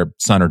problem if their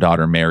son or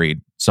daughter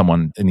married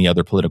someone in the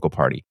other political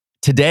party.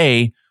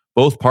 Today,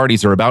 both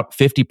parties are about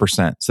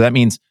 50%. So that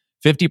means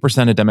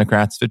 50% of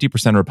Democrats,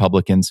 50% of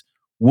Republicans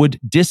would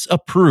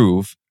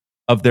disapprove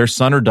of their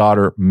son or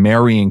daughter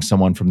marrying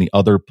someone from the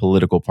other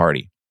political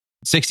party.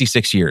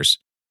 66 years.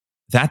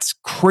 That's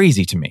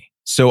crazy to me.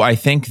 So I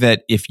think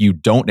that if you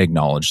don't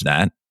acknowledge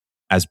that,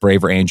 as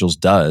Braver Angels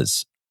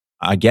does,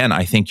 again,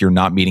 I think you're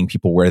not meeting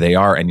people where they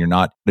are and you're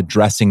not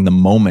addressing the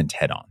moment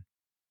head on.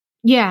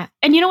 Yeah.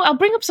 And I'll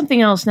bring up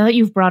something else now that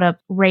you've brought up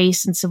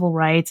race and civil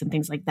rights and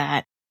things like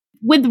that.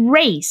 With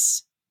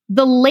race,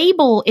 the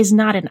label is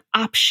not an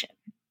option.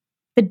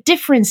 The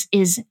difference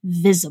is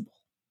visible.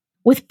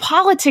 With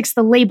politics,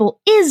 the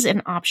label is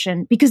an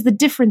option because the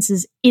difference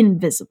is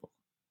invisible.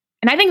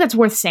 And I think that's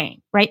worth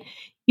saying, right?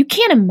 You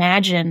can't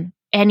imagine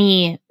I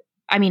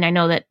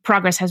know that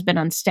progress has been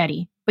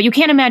unsteady, but you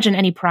can't imagine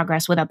any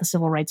progress without the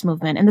civil rights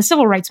movement. And the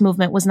civil rights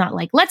movement was not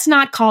like, let's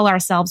not call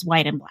ourselves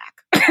white and black.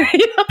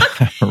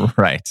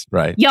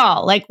 Right.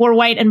 Y'all, like, we're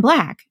white and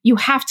black. You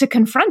have to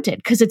confront it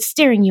because it's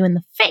staring you in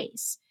the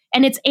face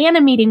and it's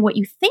animating what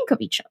you think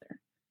of each other.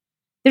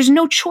 There's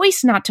no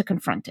choice not to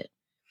confront it.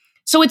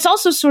 So it's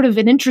also sort of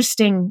an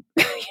interesting,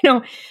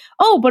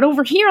 but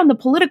over here on the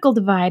political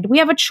divide, we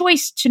have a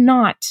choice to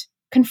not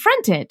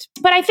confront it.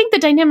 But I think the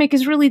dynamic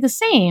is really the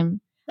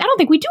same. I don't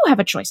think we do have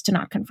a choice to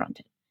not confront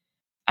it.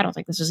 I don't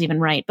think this is even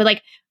right. But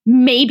like,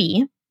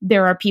 maybe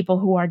there are people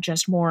who are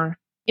just more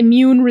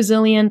immune,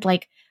 resilient.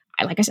 Like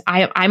I said,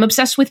 I'm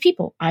obsessed with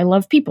people. I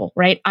love people,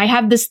 right? I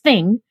have this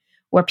thing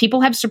where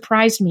people have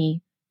surprised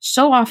me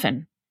so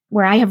often,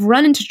 where I have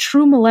run into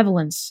true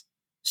malevolence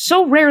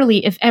so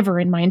rarely, if ever,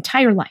 in my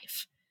entire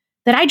life,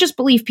 that I just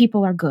believe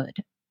people are good.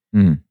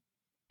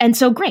 And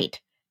so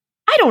great.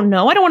 I don't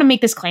know. I don't want to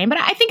make this claim, but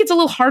I think it's a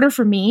little harder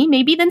for me,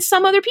 maybe, than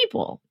some other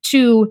people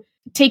to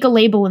take a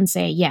label and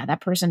say, yeah, that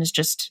person is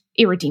just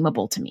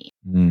irredeemable to me.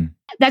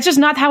 That's just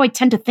not how I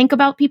tend to think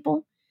about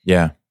people.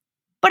 Yeah.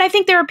 But I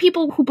think there are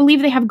people who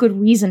believe they have good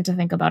reason to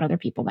think about other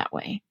people that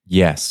way.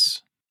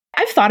 Yes.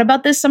 I've thought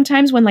about this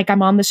sometimes when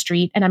I'm on the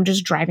street and I'm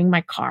just driving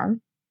my car,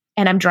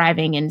 and I'm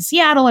driving in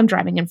Seattle, I'm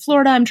driving in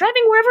Florida, I'm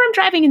driving wherever I'm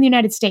driving in the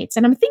United States.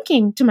 And I'm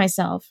thinking to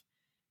myself,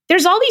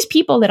 there's all these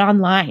people that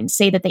online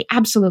say that they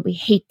absolutely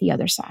hate the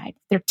other side.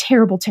 They're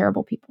terrible,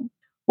 terrible people.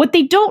 What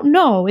they don't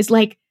know is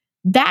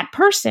that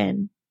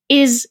person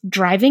is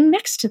driving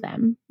next to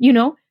them,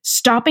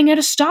 stopping at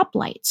a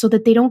stoplight so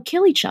that they don't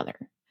kill each other.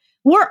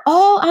 We're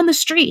all on the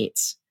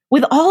streets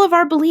with all of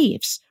our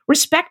beliefs,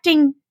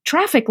 respecting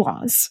traffic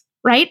laws,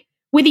 right?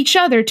 With each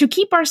other to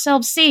keep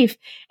ourselves safe.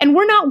 And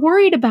we're not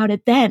worried about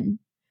it then.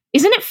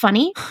 Isn't it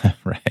funny?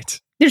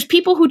 Right. There's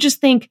people who just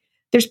think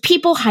there's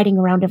people hiding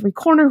around every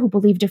corner who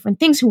believe different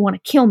things, who want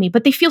to kill me,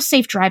 but they feel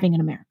safe driving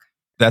in America.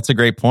 That's a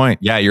great point.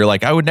 Yeah, you're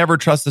like, I would never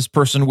trust this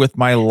person with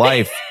my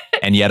life.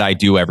 And yet I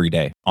do every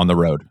day on the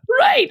road.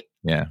 Right.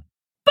 Yeah.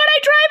 But I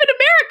drive in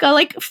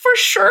America. For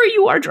sure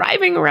you are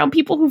driving around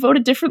people who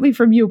voted differently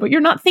from you, but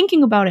you're not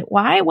thinking about it.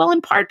 Why? Well,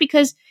 in part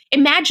because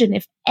imagine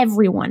if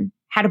everyone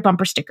had a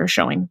bumper sticker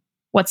showing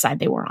what side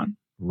they were on.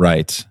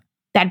 Right.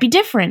 That'd be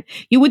different.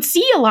 You would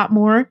see a lot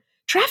more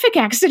traffic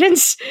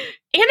accidents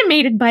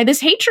animated by this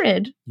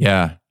hatred.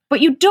 Yeah.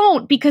 But you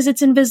don't, because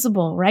it's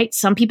invisible, right?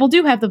 Some people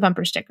do have the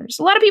bumper stickers.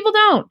 A lot of people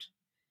don't.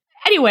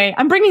 Anyway,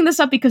 I'm bringing this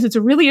up because it's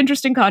a really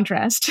interesting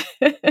contrast.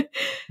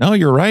 No,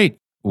 you're right.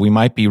 We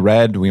might be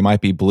red, we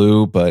might be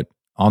blue, but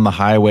on the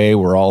highway,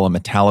 we're all a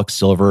metallic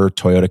silver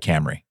Toyota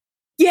Camry.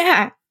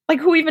 Yeah.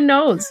 Who even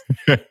knows?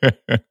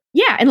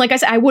 Yeah. And like I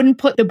said, I wouldn't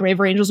put the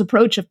Braver Angels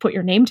approach of put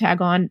your name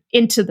tag on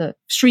into the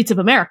streets of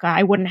America.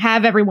 I wouldn't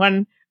have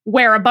everyone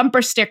wear a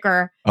bumper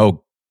sticker.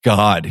 Oh,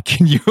 God.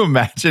 Can you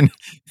imagine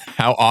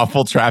how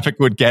awful traffic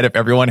would get if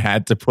everyone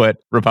had to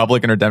put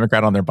Republican or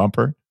Democrat on their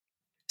bumper?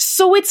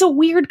 So it's a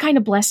weird kind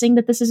of blessing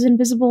that this is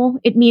invisible.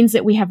 It means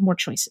that we have more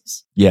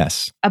choices.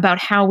 Yes. About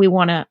how we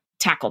want to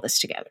tackle this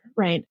together,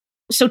 right?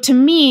 So to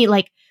me,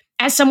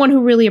 as someone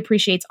who really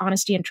appreciates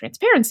honesty and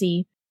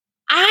transparency,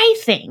 I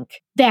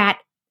think that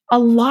a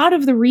lot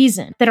of the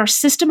reason that our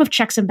system of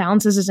checks and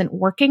balances isn't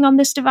working on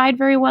this divide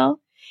very well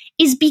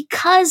is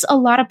because a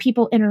lot of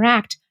people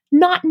interact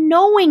not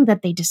knowing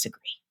that they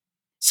disagree.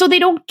 So they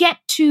don't get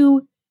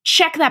to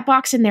check that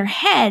box in their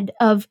head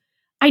of,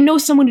 I know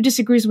someone who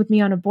disagrees with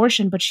me on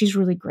abortion, but she's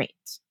really great.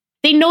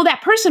 They know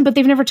that person, but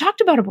they've never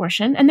talked about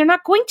abortion, and they're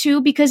not going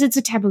to because it's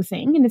a taboo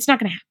thing and it's not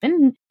going to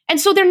happen. And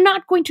so they're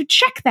not going to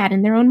check that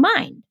in their own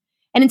mind.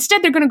 And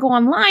instead, they're going to go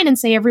online and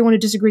say everyone who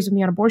disagrees with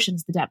me on abortion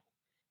is the devil.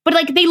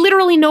 But they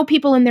literally know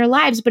people in their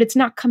lives, but it's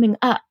not coming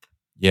up.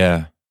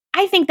 Yeah.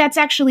 I think that's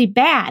actually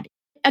bad.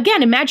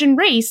 Again, imagine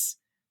race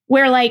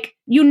where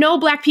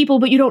Black people,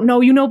 but you don't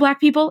know Black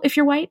people if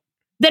you're white.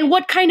 Then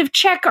what kind of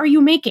check are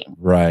you making?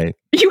 Right.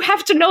 You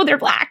have to know they're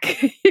Black.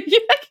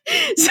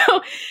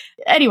 So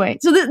anyway,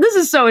 this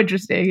is so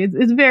interesting.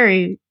 It's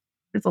very,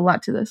 There's a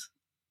lot to this.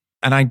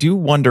 And I do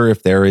wonder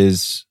if there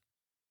is,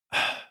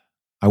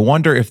 I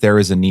wonder if there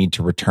is a need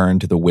to return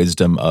to the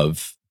wisdom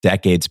of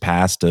decades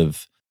past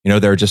of,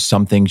 there are just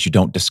some things you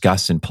don't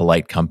discuss in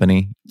polite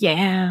company.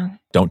 Yeah.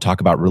 Don't talk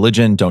about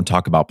religion. Don't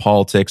talk about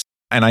politics.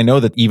 And I know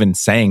that even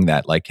saying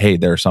that, like, hey,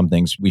 there are some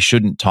things we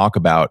shouldn't talk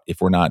about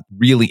if we're not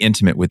really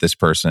intimate with this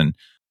person,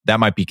 that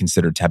might be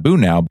considered taboo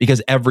now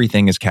because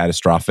everything is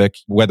catastrophic,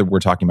 whether we're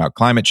talking about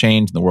climate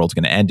change and the world's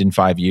going to end in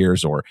 5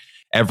 years, or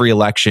every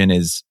election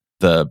is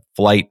the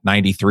Flight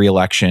 93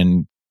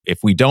 election. If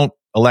we don't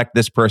elect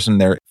this person,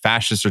 their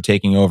fascists are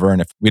taking over.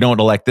 And if we don't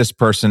elect this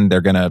person,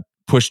 they're going to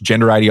push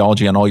gender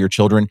ideology on all your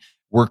children.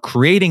 We're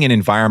creating an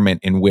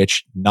environment in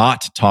which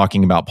not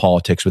talking about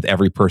politics with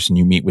every person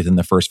you meet within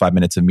the first 5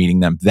 minutes of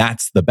meeting them,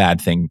 that's the bad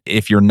thing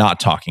if you're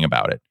not talking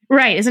about it.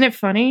 Right. Isn't it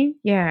funny?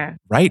 Yeah.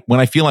 Right. When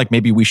I feel like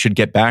maybe we should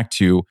get back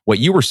to what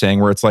you were saying,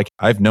 where it's like,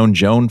 I've known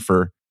Joan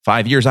for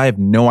 5 years. I have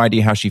no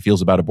idea how she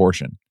feels about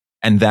abortion.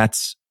 And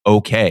that's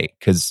okay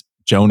because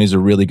Joan is a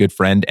really good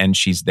friend and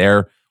she's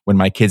there when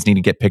my kids need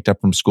to get picked up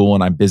from school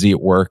and I'm busy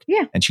at work.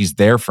 Yeah. And she's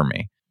there for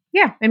me.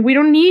 Yeah. And we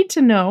don't need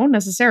to know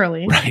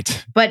necessarily.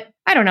 Right. But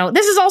I don't know.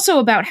 This is also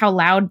about how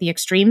loud the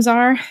extremes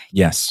are.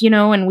 Yes.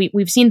 And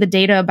we've seen the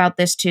data about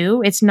this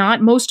too. It's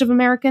not most of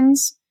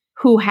Americans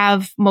who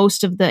have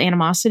most of the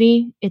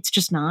animosity. It's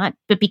just not.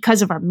 But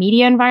because of our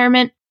media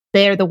environment,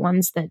 they're the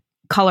ones that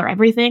color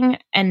everything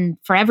and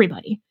for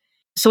everybody.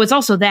 So it's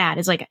also that.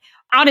 It's like,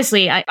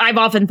 honestly, I've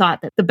often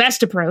thought that the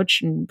best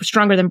approach, and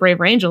stronger than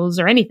braver angels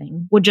or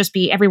anything, would just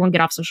be everyone get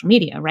off social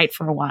media, right,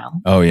 for a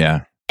while. Oh,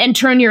 yeah. And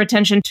turn your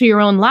attention to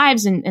your own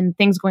lives and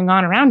things going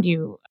on around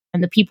you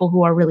and the people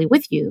who are really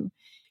with you.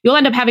 You'll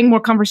end up having more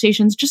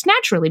conversations just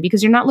naturally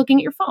because you're not looking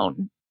at your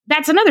phone.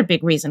 That's another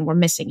big reason we're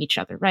missing each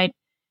other, right?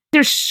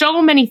 There's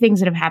so many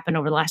things that have happened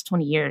over the last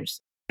 20 years.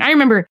 I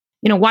remember,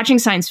 watching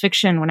science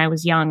fiction when I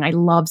was young. I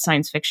loved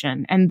science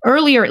fiction. And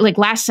earlier, like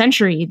last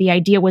century, the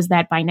idea was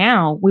that by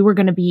now we were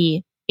going to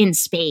be in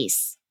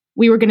space.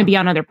 We were going to be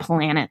on other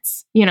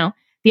planets.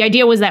 The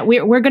idea was that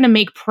we're going to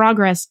make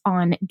progress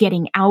on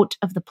getting out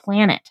of the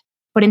planet.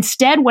 But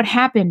instead, what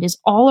happened is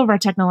all of our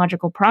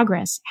technological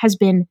progress has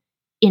been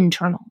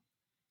internal.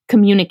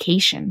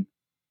 Communication,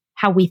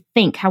 how we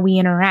think, how we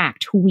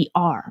interact, who we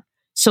are.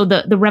 So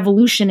the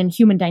revolution in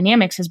human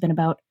dynamics has been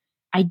about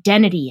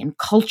identity and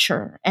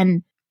culture,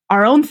 and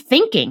our own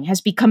thinking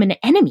has become an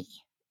enemy,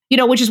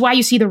 which is why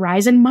you see the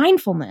rise in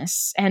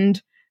mindfulness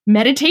and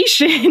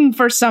meditation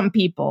for some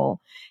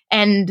people.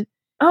 And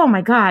oh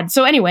my God.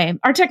 So anyway,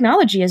 our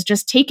technology is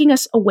just taking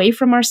us away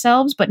from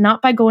ourselves, but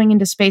not by going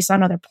into space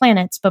on other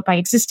planets, but by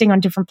existing on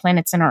different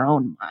planets in our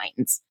own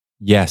minds.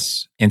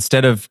 Yes.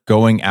 Instead of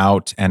going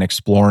out and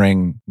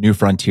exploring new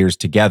frontiers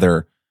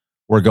together,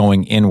 we're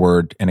going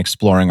inward and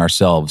exploring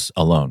ourselves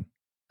alone.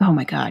 Oh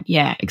my God.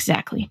 Yeah,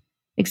 exactly.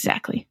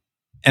 Exactly.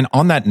 And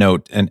on that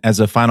note, and as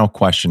a final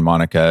question,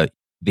 Monica,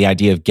 the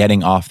idea of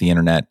getting off the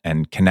internet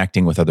and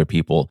connecting with other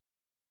people,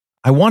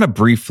 I want to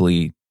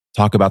briefly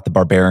talk about the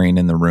barbarian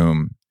in the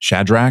room,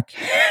 Shadrach.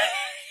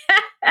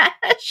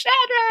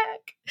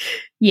 Shadrach.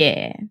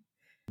 Yeah.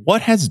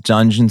 What has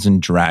Dungeons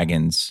and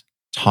Dragons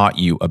taught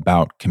you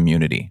about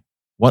community?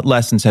 What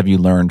lessons have you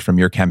learned from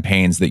your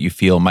campaigns that you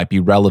feel might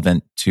be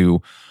relevant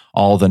to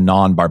all the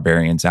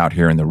non-barbarians out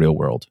here in the real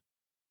world?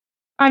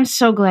 I'm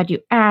so glad you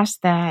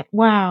asked that.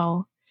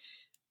 Wow.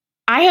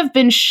 I have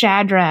been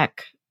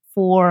Shadrach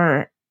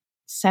for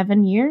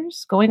 7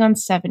 years, going on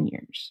 7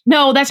 years.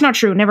 No, that's not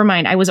true. Never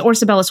mind. I was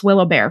Orsabellus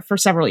Willowbear for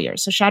several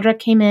years. So Shadrach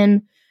came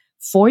in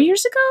 4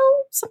 years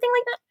ago, something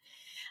like that.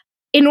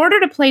 In order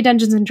to play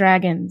Dungeons and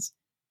Dragons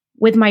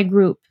with my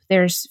group,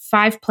 there's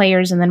 5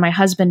 players, and then my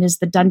husband is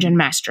the dungeon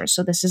master.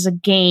 So this is a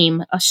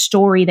game, a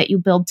story that you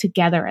build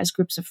together as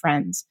groups of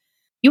friends.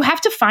 You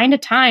have to find a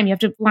time. You have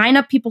to line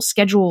up people's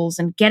schedules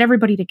and get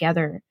everybody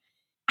together.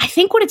 I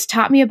think what it's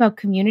taught me about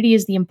community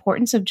is the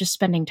importance of just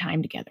spending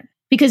time together.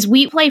 Because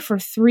we play for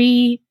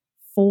 3-4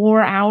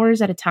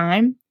 hours at a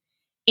time.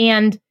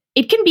 And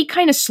it can be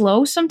kind of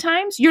slow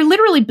sometimes. You're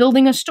literally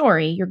building a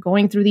story. You're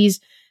going through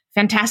these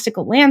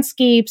fantastical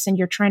landscapes and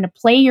you're trying to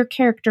play your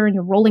character and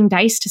you're rolling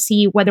dice to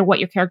see whether what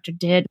your character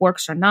did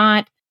works or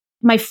not.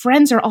 My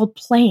friends are all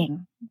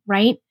playing,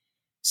 right?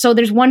 So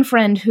there's one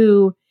friend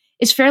who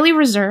is fairly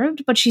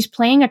reserved, but she's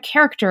playing a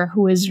character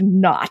who is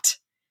not.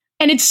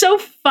 And it's so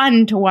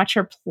fun to watch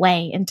her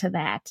play into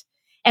that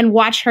and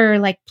watch her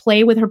like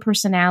play with her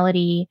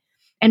personality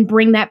and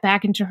bring that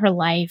back into her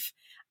life.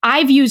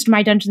 I've used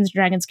my Dungeons &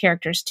 Dragons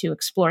characters to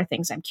explore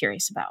things I'm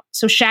curious about.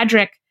 So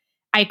Shadrach,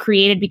 I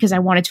created because I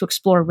wanted to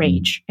explore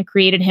rage. I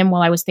created him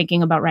while I was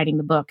thinking about writing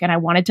the book. And I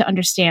wanted to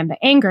understand the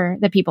anger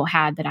that people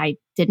had that I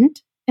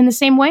didn't in the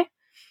same way.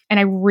 And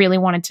I really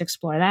wanted to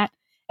explore that.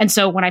 And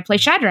so when I play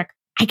Shadrach,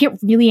 I get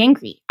really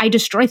angry. I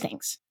destroy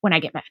things when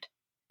I get mad.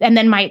 And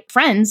then my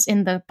friends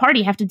in the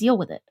party have to deal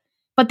with it.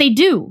 But they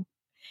do.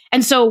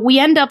 And so we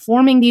end up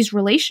forming these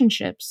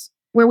relationships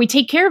where we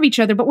take care of each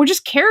other, but we're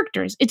just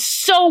characters. It's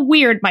so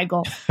weird,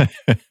 Michael,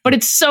 but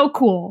it's so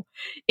cool.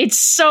 It's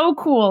so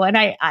cool. And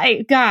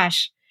I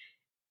gosh,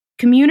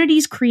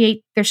 Communities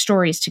create their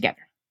stories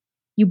together.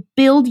 You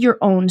build your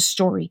own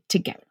story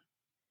together.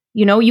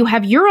 You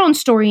have your own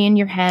story in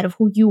your head of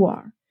who you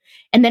are.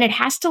 And then it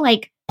has to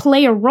like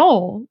play a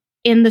role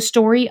in the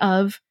story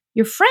of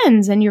your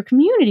friends and your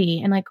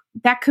community. And like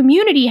that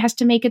community has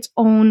to make its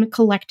own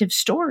collective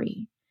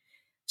story.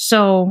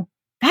 So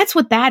that's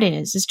what that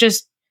is. It's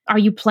just, are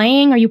you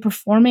playing? Are you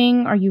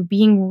performing? Are you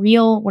being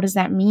real? What does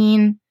that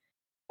mean?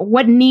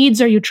 What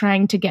needs are you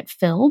trying to get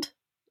filled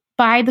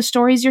by the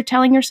stories you're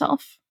telling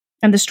yourself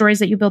and the stories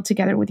that you build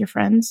together with your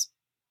friends?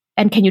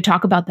 And can you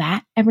talk about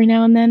that every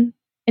now and then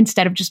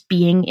instead of just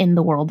being in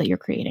the world that you're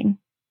creating?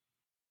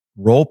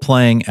 Role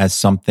playing as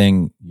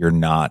something you're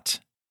not,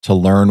 to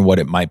learn what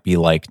it might be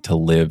like to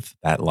live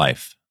that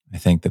life. I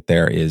think that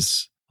there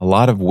is a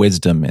lot of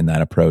wisdom in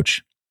that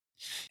approach.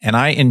 And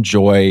I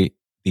enjoy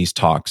these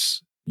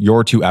talks,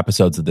 your 2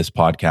 episodes of this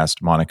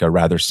podcast, Monica,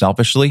 rather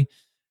selfishly,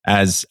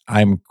 as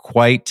I'm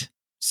quite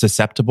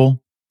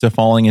susceptible to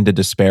falling into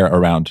despair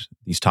around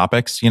these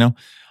topics.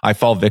 I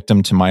fall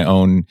victim to my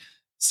own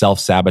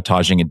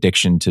self-sabotaging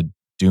addiction to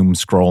doom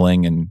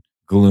scrolling and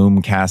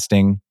gloom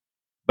casting.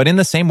 But in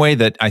the same way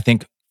that I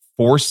think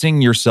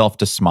forcing yourself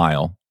to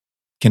smile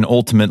can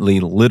ultimately,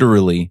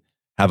 literally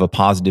have a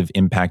positive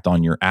impact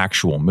on your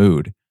actual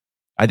mood,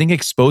 I think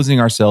exposing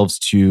ourselves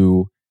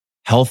to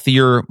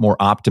healthier, more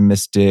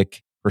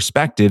optimistic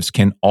perspectives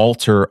can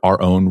alter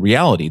our own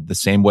reality the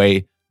same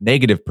way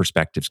negative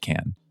perspectives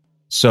can.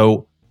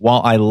 So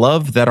while I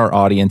love that our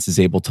audience is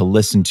able to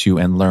listen to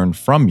and learn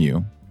from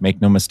you,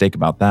 make no mistake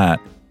about that,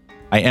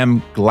 I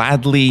am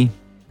greedily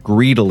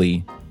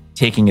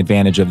taking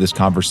advantage of this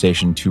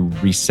conversation to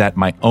reset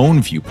my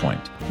own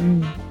viewpoint,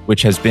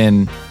 which has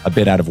been a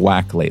bit out of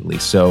whack lately.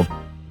 So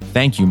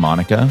thank you,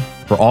 Monica,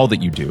 for all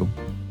that you do.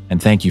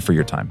 And thank you for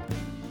your time.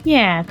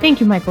 Yeah, thank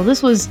you, Michael.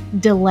 This was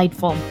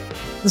delightful.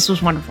 This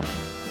was wonderful.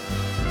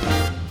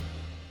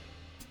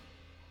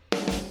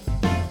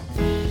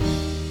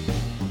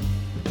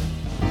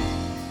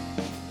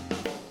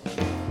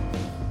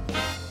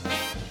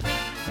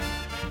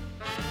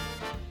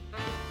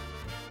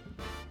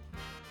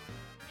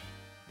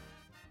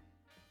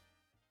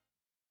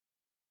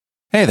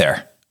 Hey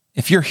there.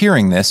 If you're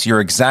hearing this,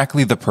 you're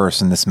exactly the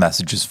person this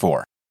message is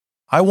for.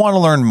 I want to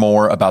learn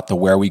more about the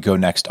Where We Go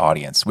Next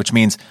audience, which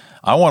means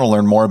I want to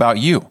learn more about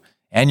you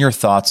and your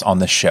thoughts on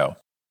the show.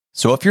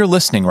 So if you're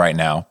listening right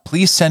now,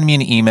 please send me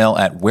an email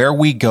at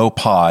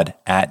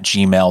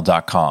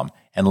wherewegopod@gmail.com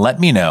and let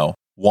me know,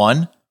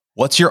 1,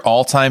 what's your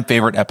all-time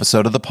favorite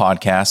episode of the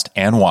podcast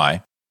and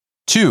why?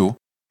 2,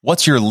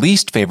 what's your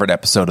least favorite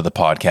episode of the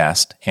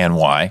podcast and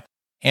why?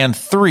 And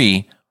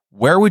 3,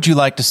 where would you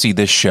like to see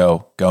this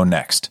show go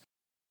next?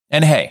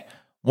 And hey,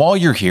 while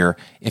you're here,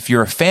 if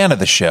you're a fan of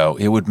the show,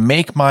 it would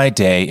make my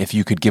day if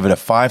you could give it a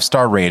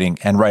 5-star rating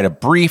and write a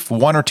brief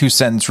 1 or 2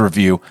 sentence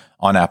review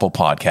on Apple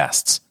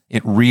Podcasts.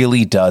 It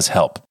really does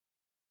help.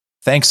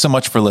 Thanks so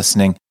much for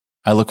listening.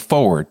 I look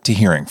forward to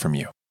hearing from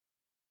you.